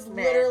 Spaceman. it was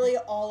literally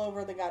all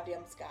over the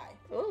goddamn sky.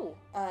 Ooh.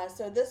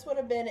 So this would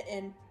have been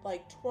in,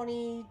 like,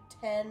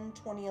 2010,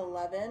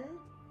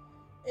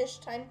 2011-ish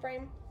time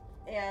frame.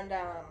 And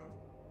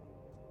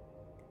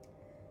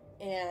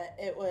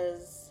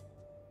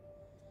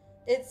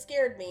it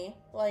scared me.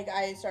 Like,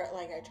 I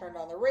turned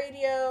on the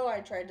radio.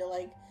 I tried to,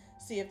 like,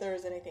 see if there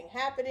was anything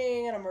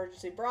happening, an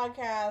emergency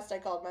broadcast. I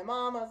called my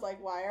mom. I was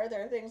like, why are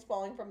there things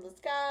falling from the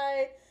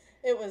sky?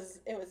 It was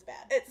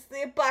bad. It's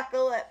the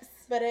apocalypse.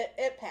 But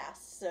it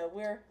passed, so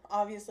we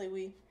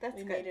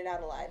That's made it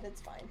out alive. It's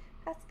fine.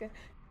 That's good.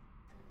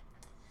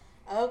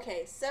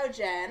 Okay, so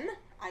Jen,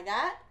 I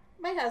got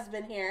my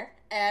husband here,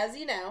 as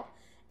you know,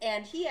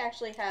 and he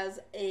actually has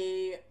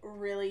a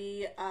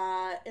really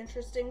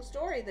interesting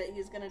story that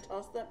he's going to tell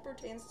us that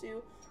pertains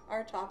to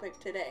our topic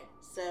today.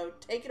 So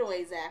take it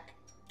away, Zach.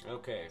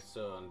 Okay,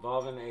 so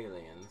involving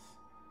aliens.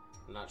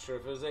 I'm not sure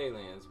if it was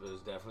aliens, but it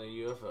was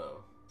definitely a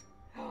UFO.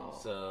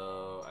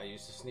 So I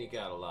used to sneak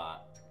out a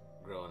lot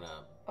growing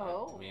up.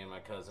 Oh. Me and my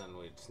cousin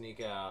would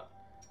sneak out,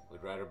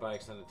 we'd ride our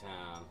bikes into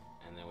town,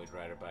 and then we'd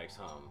ride our bikes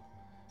home.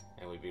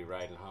 And we'd be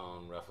riding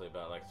home roughly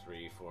about like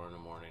 3, 4 in the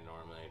morning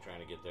normally,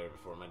 trying to get there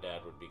before my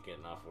dad would be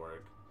getting off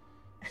work.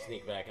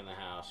 Sneak back in the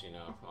house,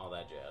 all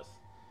that jazz.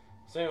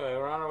 So anyway,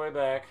 we're on our way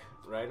back,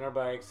 riding our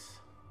bikes.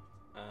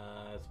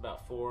 It's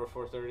about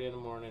 4:30 in the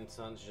morning.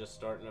 Sun's just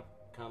starting to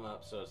come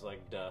up, so it's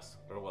like dusk,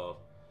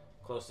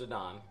 close to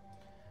dawn.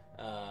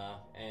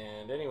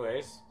 And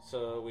anyways,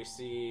 so we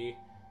see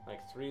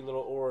like 3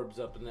 little orbs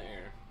up in the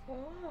air,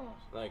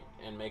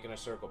 and making a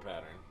circle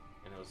pattern.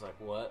 And it was like,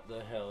 what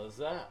the hell is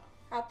that?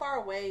 How far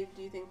away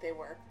do you think they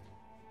were?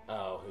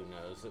 Oh, who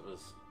knows? It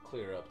was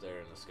clear up there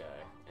in the sky,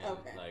 and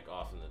like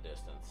off in the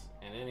distance.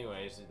 And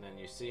anyways, and then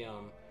you see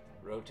them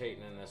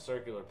rotating in a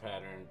circular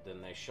pattern.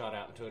 Then they shot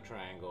out into a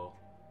triangle,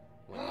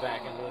 went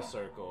back into a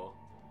circle,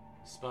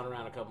 spun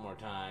around a couple more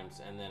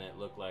times, and then it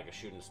looked like a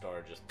shooting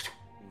star just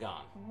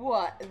gone.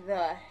 What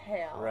the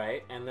hell?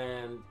 Right, and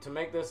then to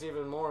make this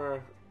even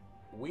more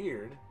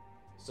weird,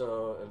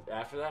 so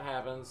after that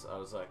happens, I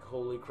was like,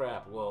 holy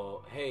crap,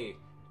 well, hey,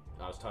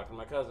 I was talking to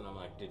my cousin, I'm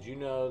like, did you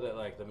know that,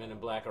 like, the Men in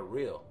Black are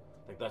real?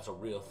 Like, that's a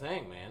real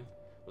thing, man.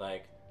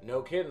 Like,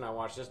 no kidding, I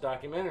watched this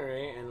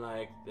documentary, and,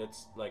 like,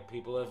 it's, like,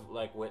 people have,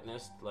 like,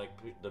 witnessed, like,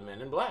 the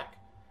Men in Black.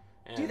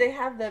 And do they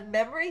have the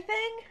memory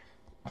thing?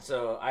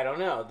 So, I don't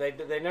know.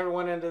 They never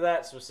went into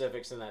that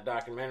specifics in that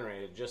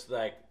documentary. Just,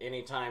 like,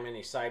 anytime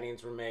any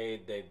sightings were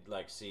made, they'd,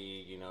 like,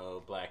 see,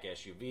 black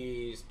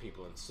SUVs,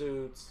 people in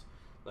suits,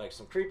 like,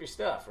 some creepy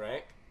stuff,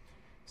 right?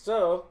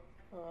 So,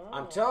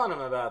 I'm telling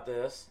them about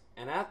this,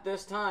 and at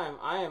this time,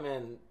 I am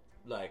in,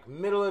 like,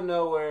 middle of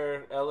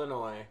nowhere,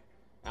 Illinois,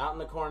 out in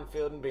the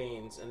cornfield and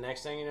beans, and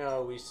next thing you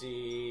know, we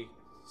see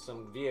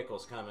some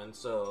vehicles coming,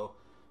 so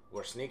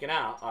we're sneaking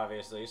out,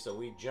 obviously, so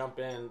we jump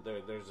in.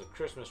 There's a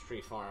Christmas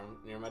tree farm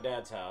near my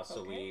dad's house,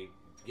 so we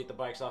get the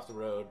bikes off the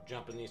road,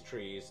 jump in these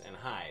trees, and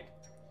hide.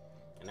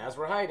 And as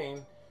we're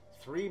hiding,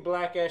 3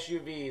 black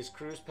SUVs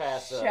cruise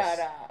past us. Shut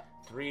up.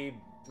 3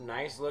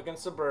 nice-looking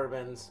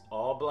Suburbans,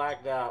 all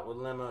blacked out with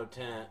limo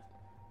tent,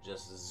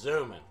 just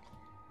zooming.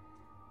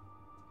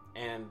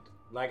 And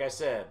like I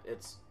said,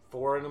 it's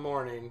 4 in the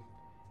morning,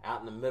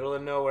 out in the middle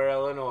of nowhere,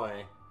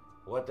 Illinois.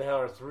 What the hell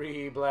are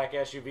 3 black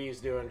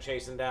SUVs doing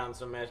chasing down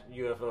some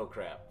UFO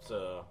crap?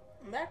 So,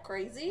 Isn't that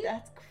crazy?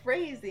 That's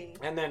crazy.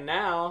 and then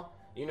now,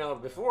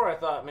 before I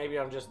thought maybe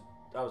I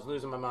was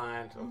losing my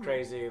mind, I'm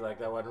crazy, like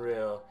that wasn't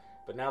real.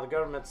 But now the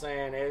government's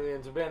saying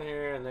aliens have been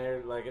here and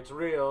they're like, it's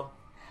real.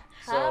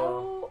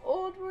 How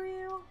old were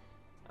you?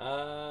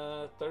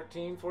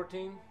 13,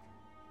 14?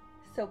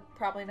 So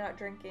probably not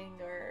drinking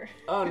or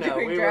Oh, no,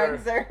 doing we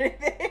drugs were- or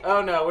anything.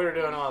 Oh no, we were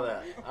doing all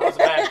that. I was a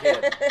bad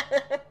kid.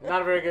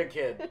 Not a very good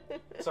kid.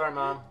 Sorry,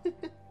 Mom.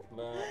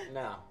 But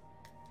no.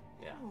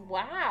 Yeah.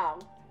 Wow.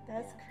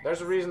 That's There's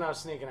a reason I was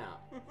sneaking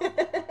out.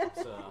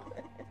 So,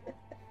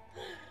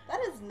 That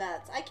is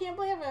nuts. I can't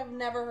believe I've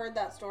never heard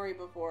that story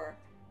before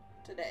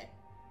today.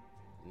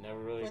 never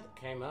really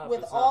came up.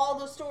 With It's all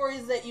the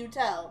stories that you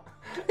tell.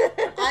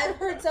 I've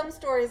heard some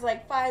stories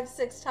like 5,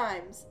 6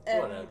 times,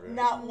 and Whatever.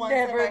 not once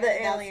never have I the heard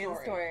that alien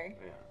story.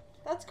 Yeah.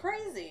 That's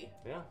crazy.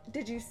 Yeah.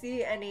 Did you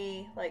see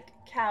any, like,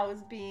 cows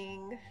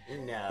being...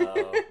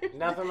 No.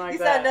 Nothing like you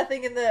that. saw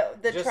nothing in the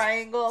Just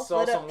triangle? Saw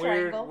lit some up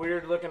triangle?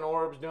 weird looking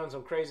orbs doing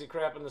some crazy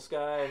crap in the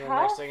sky, and then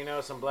How next thing you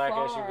know, some black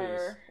SUVs.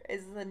 far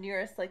is the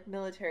nearest, like,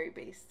 military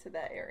base to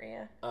that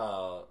area?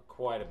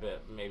 Quite a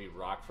bit. Maybe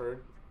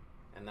Rockford,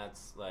 and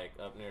that's like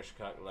up near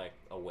Chicago, like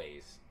a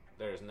ways.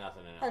 There's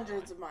nothing in Illinois.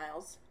 Hundreds of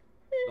miles.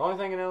 The only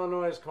thing in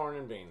Illinois is corn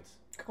and beans,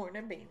 Corn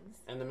and beans.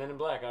 and the Men in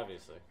Black,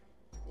 obviously.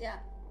 Yeah.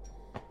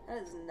 That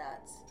is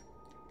nuts.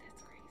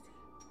 That's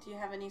crazy. Do you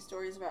have any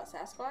stories about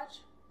Sasquatch?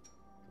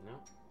 No.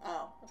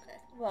 Oh, okay.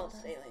 Well,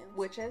 Just aliens.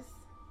 witches?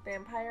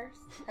 Vampires?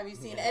 Have you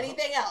seen No.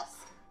 anything else?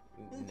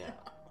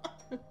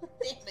 No.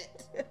 Damn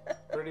it.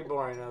 Pretty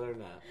boring. Other than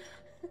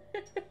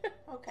that.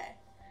 Okay.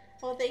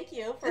 Well, thank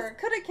you This for...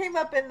 could have came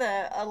up in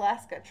the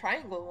Alaska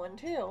Triangle one,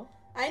 too.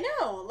 I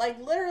know. Like,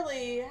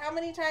 literally, how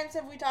many times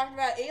have we talked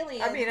about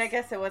aliens? I mean, I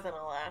guess it wasn't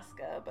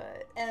Alaska,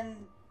 but... And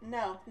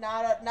no,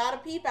 not a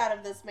peep out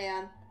of this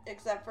man,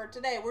 except for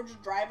today. We're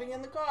just driving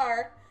in the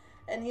car,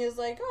 and he was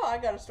like, "Oh, I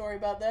got a story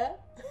about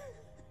that."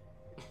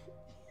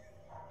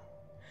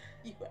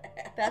 You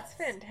ass. That's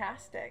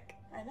fantastic.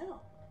 I know.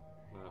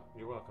 Well,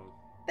 you're welcome.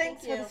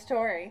 Thanks Thank for you. the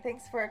story.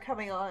 Thanks for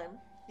coming on.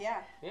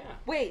 Yeah. Yeah.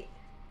 Wait,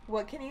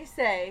 what can you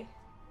say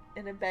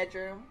in a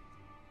bedroom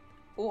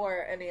or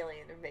an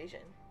alien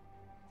invasion?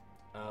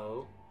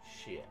 Oh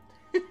shit.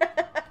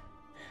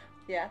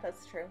 Yeah,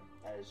 that's true.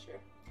 That is true.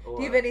 Or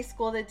Do you have any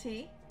scolded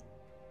tea?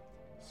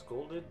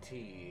 scolded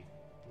tea?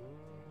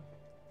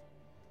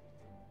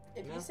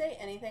 If No. you say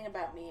anything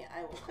about me,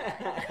 I will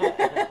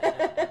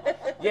cry.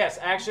 Yes,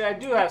 actually, I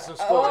do have some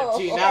scolded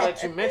tea. Now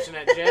that you mention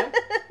it, Jen.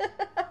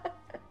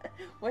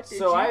 What did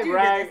So you I do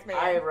rag, to this man?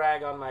 I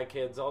rag on my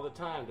kids all the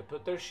time to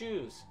put their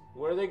shoes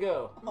where they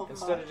go Oh,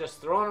 instead my. of just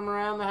throwing them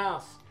around the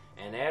house.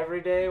 And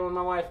every day when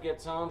my wife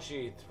gets home,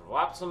 she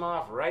drops them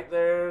off right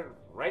there,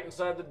 right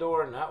inside the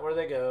door, not where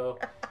they go.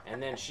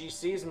 And then she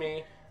sees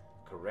me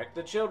correct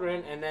the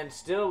children, and then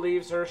still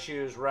leaves her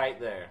shoes right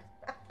there.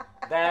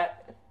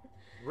 That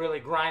really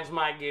grinds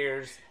my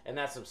gears, and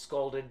that's some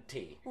scolded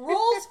tea.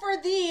 Rules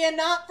for thee and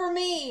not for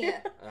me.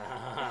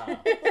 Ah,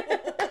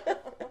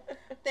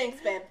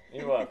 Thanks, babe.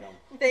 you're welcome.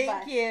 Thank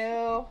Bye.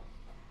 you.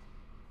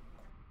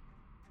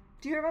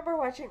 Do you remember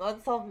watching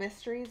Unsolved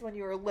Mysteries when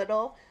you were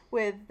little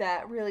with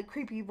that really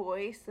creepy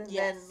voice, and then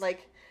Yes.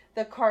 like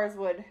the cars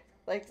would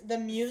like The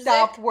music.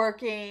 stop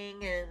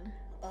working and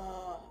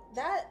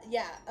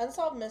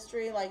Unsolved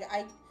Mystery. Like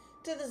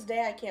to this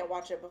day, I can't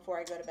watch it before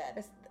I go to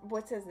bed.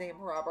 what's his name,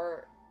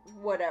 Robert?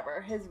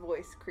 Whatever. His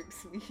voice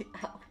creeps me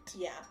out.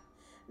 Yeah,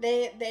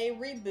 they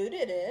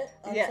rebooted it,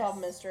 Yes. Unsolved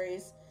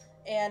Mysteries,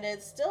 and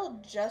it's still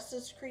just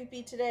as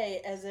creepy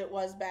today as it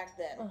was back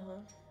then.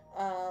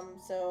 Uh-huh.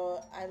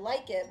 So I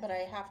like it, but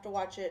I have to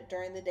watch it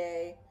during the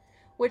day.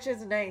 Which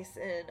is nice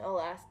in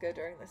Alaska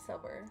during the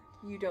summer.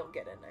 You don't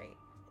get a night.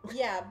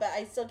 Yeah, but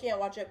I still can't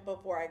watch it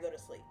before I go to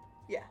sleep.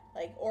 Yeah.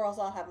 Like, or else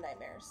I'll have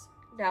nightmares.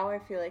 Now I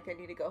feel like I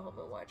need to go home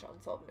and watch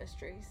Unsolved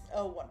Mysteries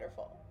Oh,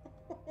 wonderful.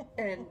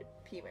 and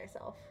pee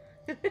myself.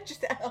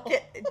 Just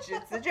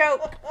a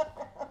joke.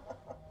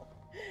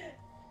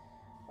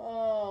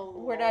 Oh,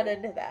 We're not Lord.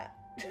 into that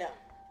No,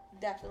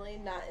 definitely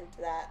not into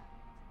that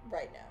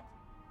right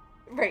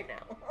now. right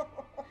now.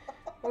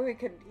 Or we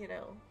could,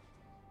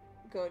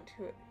 go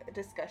into a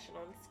discussion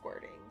on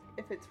squirting,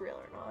 if it's real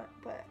or not,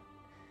 but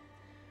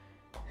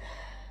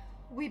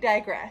we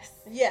digress.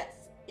 Yes,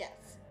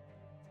 yes.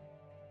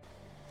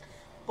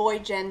 Boy,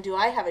 Jen, do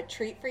I have a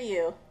treat for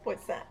you.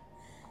 What's that?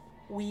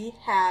 We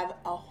have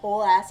a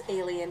whole ass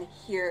alien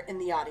here in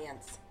the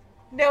audience.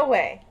 No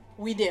way.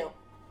 We do.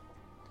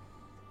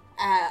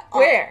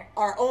 Where?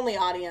 Our only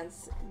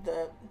audience,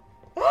 the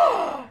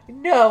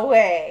No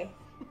way.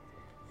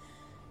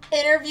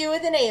 interview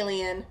with an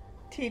alien.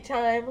 Tea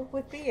time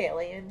with the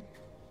alien.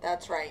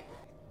 That's right.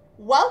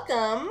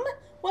 Welcome.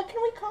 What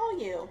can we call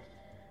you?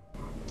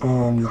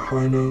 Your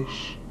Highness,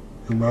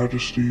 Your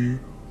Majesty.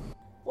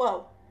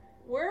 Whoa.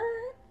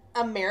 We're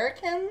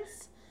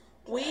Americans.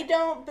 We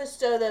don't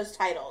bestow those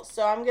titles,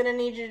 so I'm gonna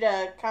need you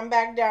to come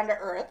back down to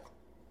earth.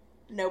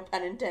 No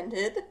pun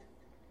intended.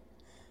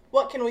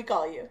 What can we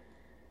call you?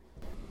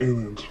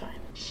 Aliens,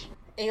 Highness.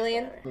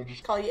 Alien?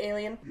 Call you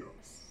alien?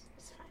 Yes.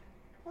 It's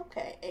fine.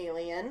 Okay,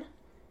 alien.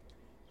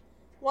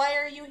 Why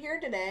are you here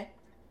today?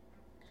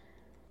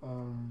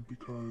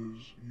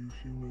 Because you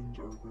humans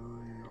are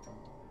very,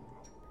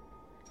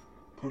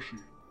 pushy,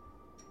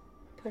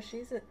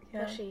 Pushy's it?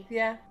 Yeah. Pushy.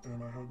 Yeah,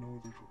 and I had no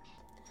other choice.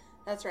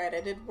 That's right, I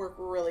did work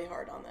really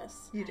hard on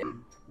this. you did. I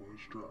was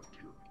dragged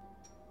here.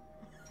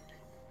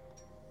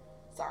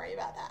 Sorry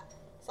about that.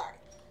 Sorry.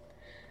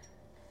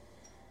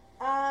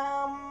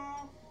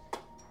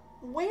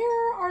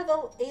 Where are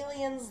the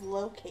aliens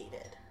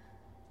located?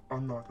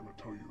 I'm not gonna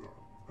tell you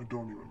that. I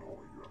don't even know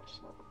what you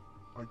asked that.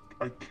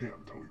 I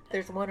can't tell you.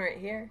 There's one right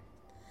here.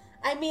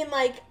 I mean,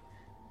 like,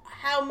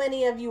 how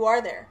many of you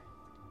are there?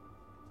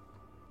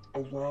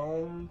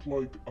 Around,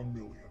 like, 1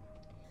 million.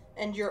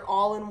 And you're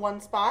all in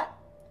one spot?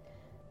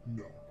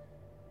 No.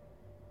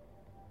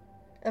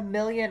 1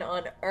 million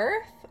on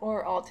Earth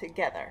or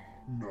altogether?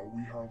 No,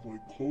 we have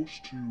like close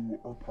to,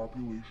 our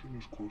population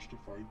is close to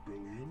 5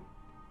 billion,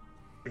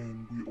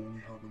 and we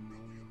only have 1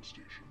 million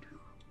stationed here.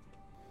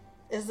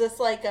 Is this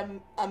like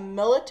a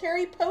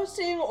military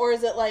posting, or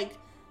is it like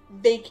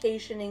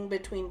vacationing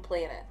between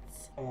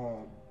planets?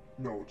 No,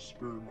 it's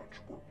very much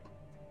work.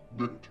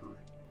 Military.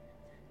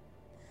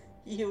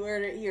 You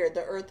heard it here.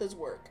 The Earth is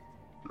work,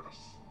 Yes.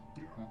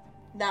 Yeah.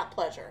 not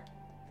pleasure.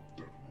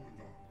 Definitely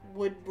not.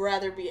 Would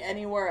rather be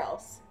anywhere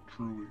else.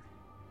 Truly.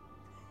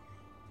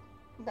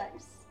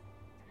 Nice.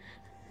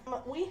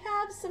 We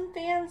have some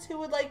fans who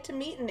would like to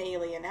meet an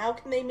alien. How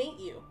can they meet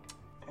you?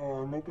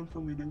 I'm open for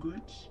meet and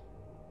greets.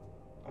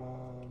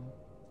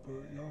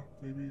 But yeah,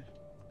 maybe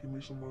give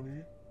me some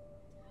money.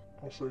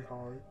 I'll say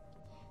hi.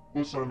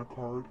 We'll sign a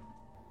card.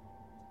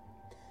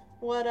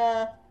 What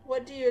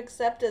do you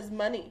accept as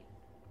money?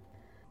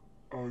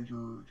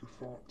 Your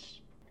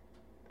thoughts.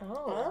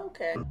 Oh.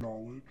 Okay. And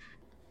knowledge.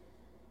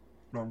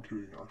 No, I'm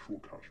kidding. Actual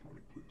cash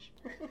money, please.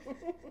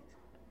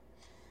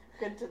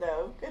 Good to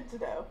know. Good to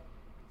know.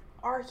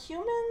 Are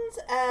humans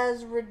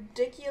as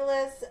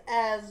ridiculous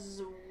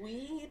as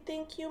we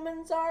think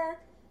humans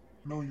are?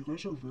 No, you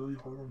guys are very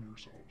hard on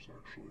yourselves,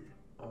 actually.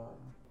 Oh.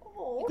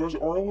 You guys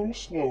are a little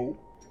slow.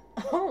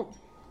 Oh.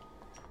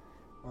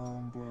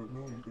 But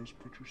no, you guys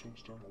put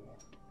yourselves down a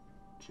lot.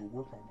 So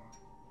work on that.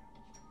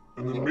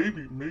 And then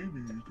maybe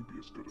you could be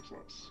as good as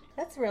us.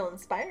 That's real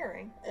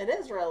inspiring. It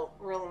is real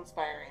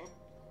inspiring.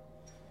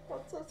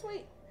 That's so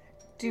sweet.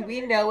 Do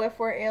we know if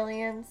we're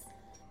aliens?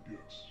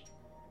 Yes.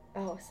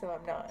 Oh, so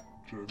I'm not.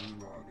 Jen, you're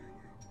not an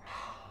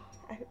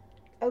alien.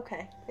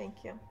 Okay,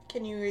 thank you.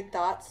 Can you read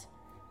thoughts?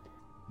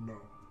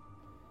 No.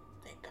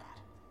 Thank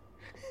God.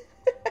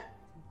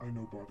 I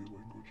know body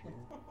language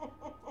though.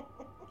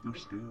 You're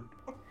scared.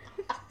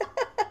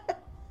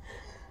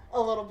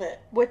 A little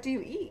bit. What do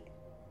you eat?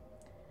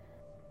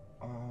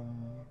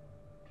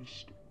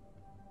 Just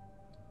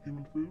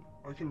human food.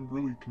 I can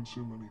really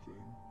consume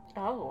anything.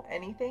 Oh,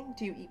 anything?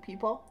 Do you eat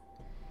people?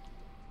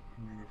 I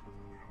mean, if I'm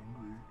really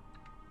hungry.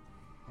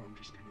 I'm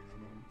just kidding. I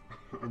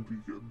don't. I'm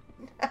vegan.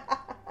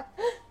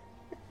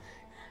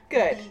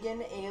 Good.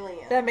 Vegan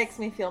aliens. That makes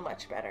me feel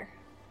much better.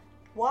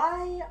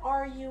 Why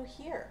are you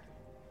here?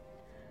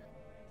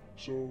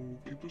 So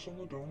keep this on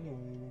the down low a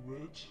little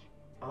bit.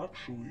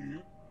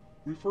 Actually,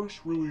 we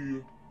first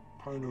really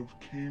kind of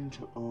came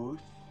to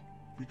Earth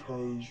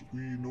because we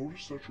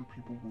noticed that your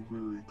people were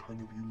very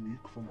kind of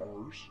unique from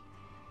ours.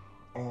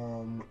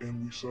 And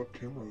we set up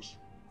cameras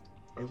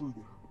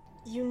everywhere.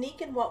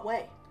 Unique in what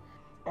way?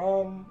 I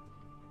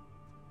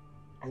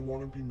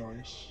want to be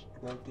nice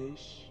about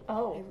this.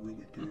 Oh. I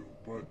really do.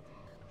 But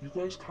you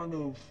guys kind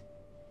of...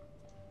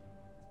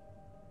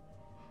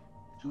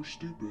 You're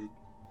stupid.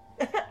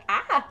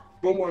 Ah!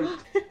 But like...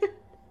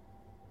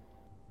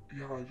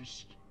 yeah, I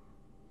just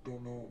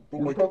don't know.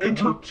 But like,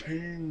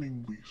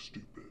 entertainingly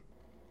stupid.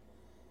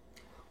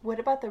 What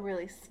about the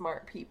really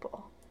smart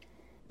people?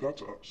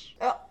 That's us.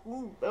 Oh,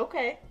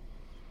 okay.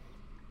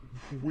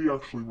 We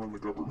actually run the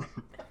government.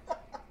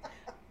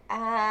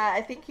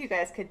 I think you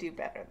guys could do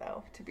better,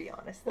 though, to be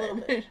honest. A little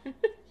bit.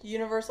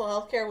 Universal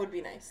healthcare would be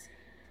nice.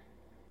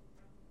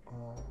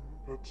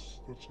 That's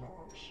not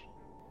us.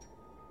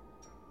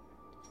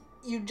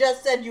 You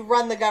just said you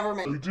run the We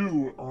government.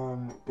 do,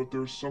 but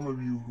there's some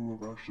of you who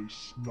have actually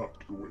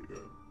snuck your way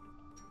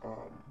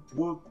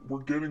in. We're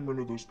getting rid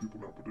of those people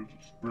now, but it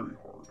is very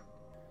hard.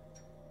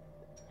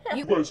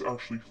 You guys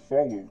actually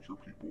follow your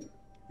people,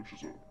 which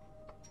is really,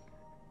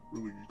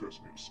 you guys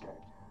need to stop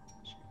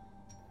that.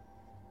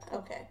 So.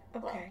 Okay.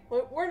 Okay.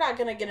 Well, we're not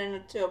going to get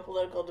into a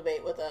political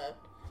debate with a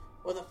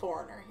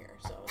foreigner here,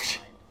 so it's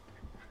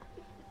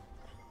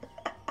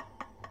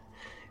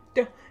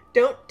fine.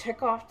 Don't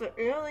tick off the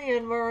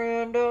alien,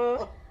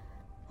 Miranda.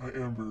 I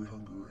am very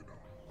hungry right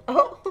now.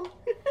 Oh.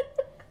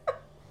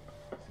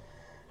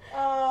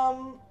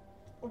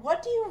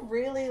 What do you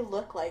really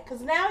look like?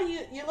 Because now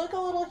you look a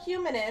little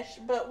humanish,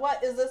 but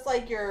what, is this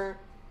like your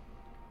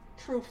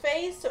true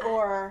face,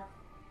 or...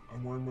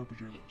 I'm wearing my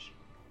pajamas.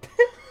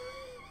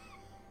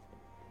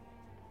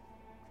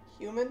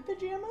 Human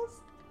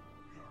pajamas?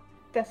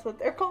 That's what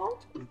they're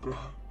called? Like,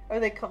 Are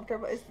they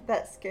comfortable? Is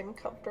that skin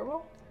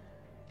comfortable?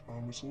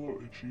 it's a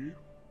little itchy,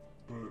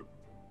 but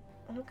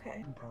Okay.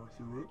 I can power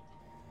through it.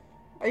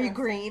 Are you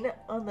green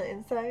on the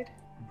inside?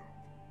 No.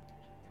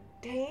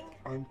 Dang.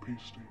 I'm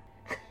pasty.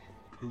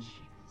 Because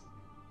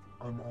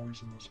I'm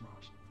always in this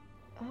mask.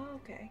 Oh,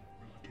 okay.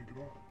 And I take it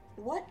off.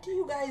 What do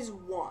you guys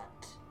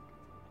want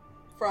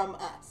from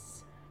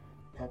us?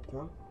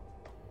 Popcorn?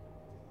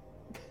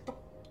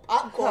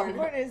 Popcorn.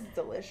 Popcorn is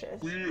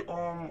delicious. We,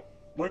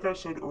 like I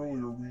said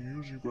earlier, we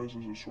use you guys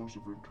as a source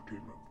of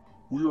entertainment.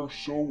 We are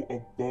so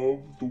above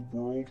the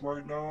world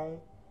right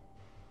now.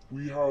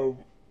 We have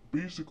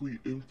basically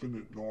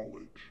infinite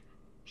knowledge.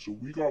 So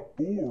we got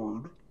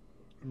bored,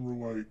 and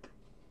we're like,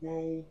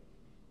 well,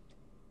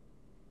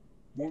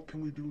 what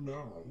can we do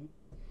now?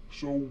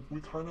 So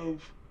we kind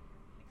of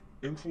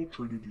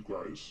infiltrated you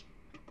guys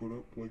to put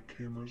up like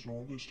cameras and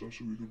all this stuff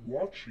so we could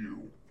watch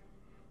you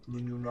And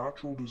then your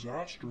natural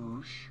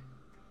disasters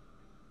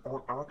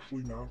aren't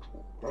actually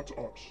natural. That's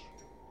us.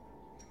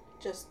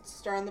 Just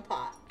stirring the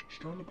pot.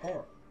 Stir in the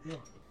pot.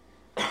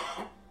 Yeah.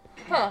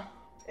 Huh.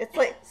 It's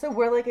like, so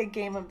we're like a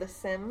game of The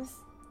Sims?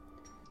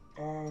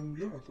 Yeah,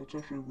 that's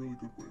actually a really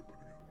good way of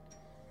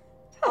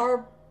putting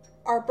it.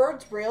 Are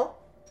birds real?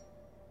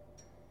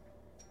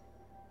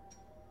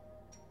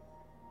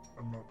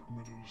 I'm not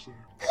permitted to say.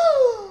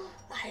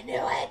 I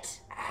knew it.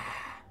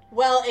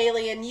 Well,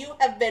 Alien, you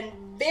have been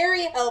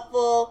very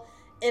helpful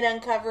in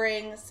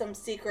uncovering some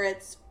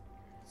secrets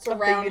Of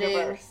the surrounding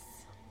universe.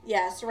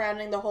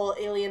 surrounding the whole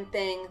alien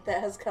thing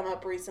that has come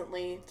up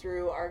recently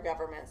through our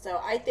government. So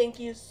I thank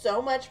you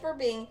so much for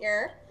being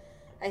here.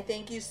 I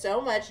thank you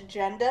so much.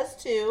 Jen does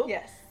too.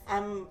 Yes.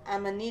 I'm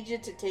gonna need you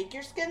to take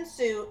your skin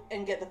suit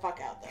and get the fuck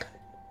out there.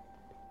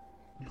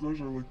 You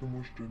guys are like the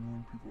most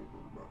genuine people I've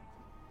ever met.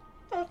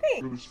 Oh,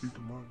 thanks. Really speak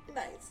your mind.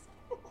 Nice.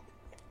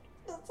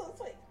 That's so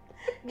sweet.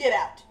 Get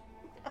out.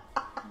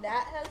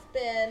 That has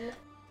been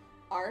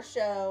our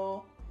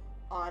show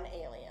on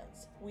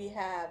aliens. We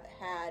have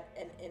had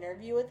an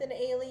interview with an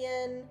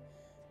alien.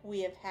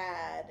 We have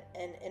had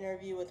an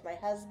interview with my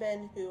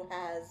husband who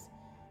has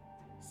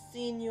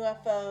seen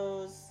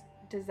UFOs.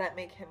 Does that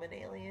make him an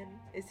alien?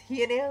 Is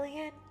he an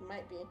alien?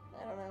 Might be.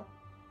 I don't know.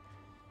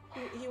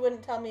 He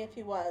wouldn't tell me if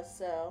he was,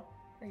 so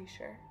Are you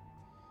sure?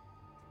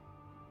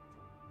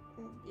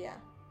 yeah,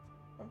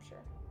 I'm sure.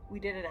 We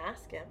didn't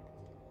ask him.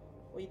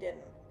 We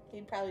didn't.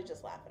 He'd probably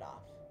just laugh it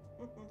off.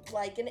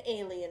 Like an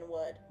alien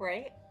would.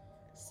 Right?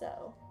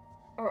 So.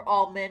 Are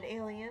all men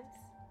aliens?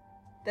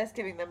 That's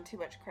giving them too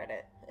much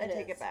credit. I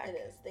take is, it back.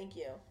 It is. Thank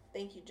you.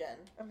 Thank you, Jen.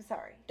 I'm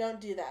sorry. Don't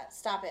do that.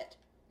 Stop it.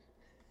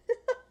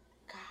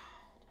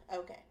 God.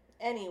 Okay.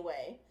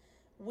 Anyway,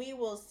 we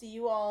will see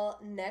you all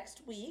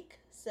next week.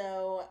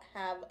 So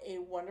have a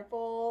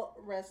wonderful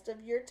rest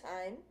of your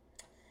time.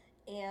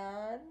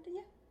 And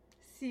yeah,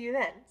 See you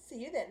then. see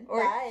you then.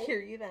 Or Bye. hear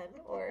you then.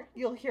 Or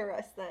you'll hear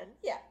us then.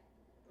 Yeah.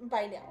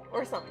 Bye now.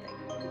 Or something.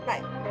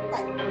 Bye.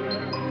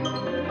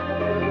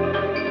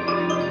 Bye.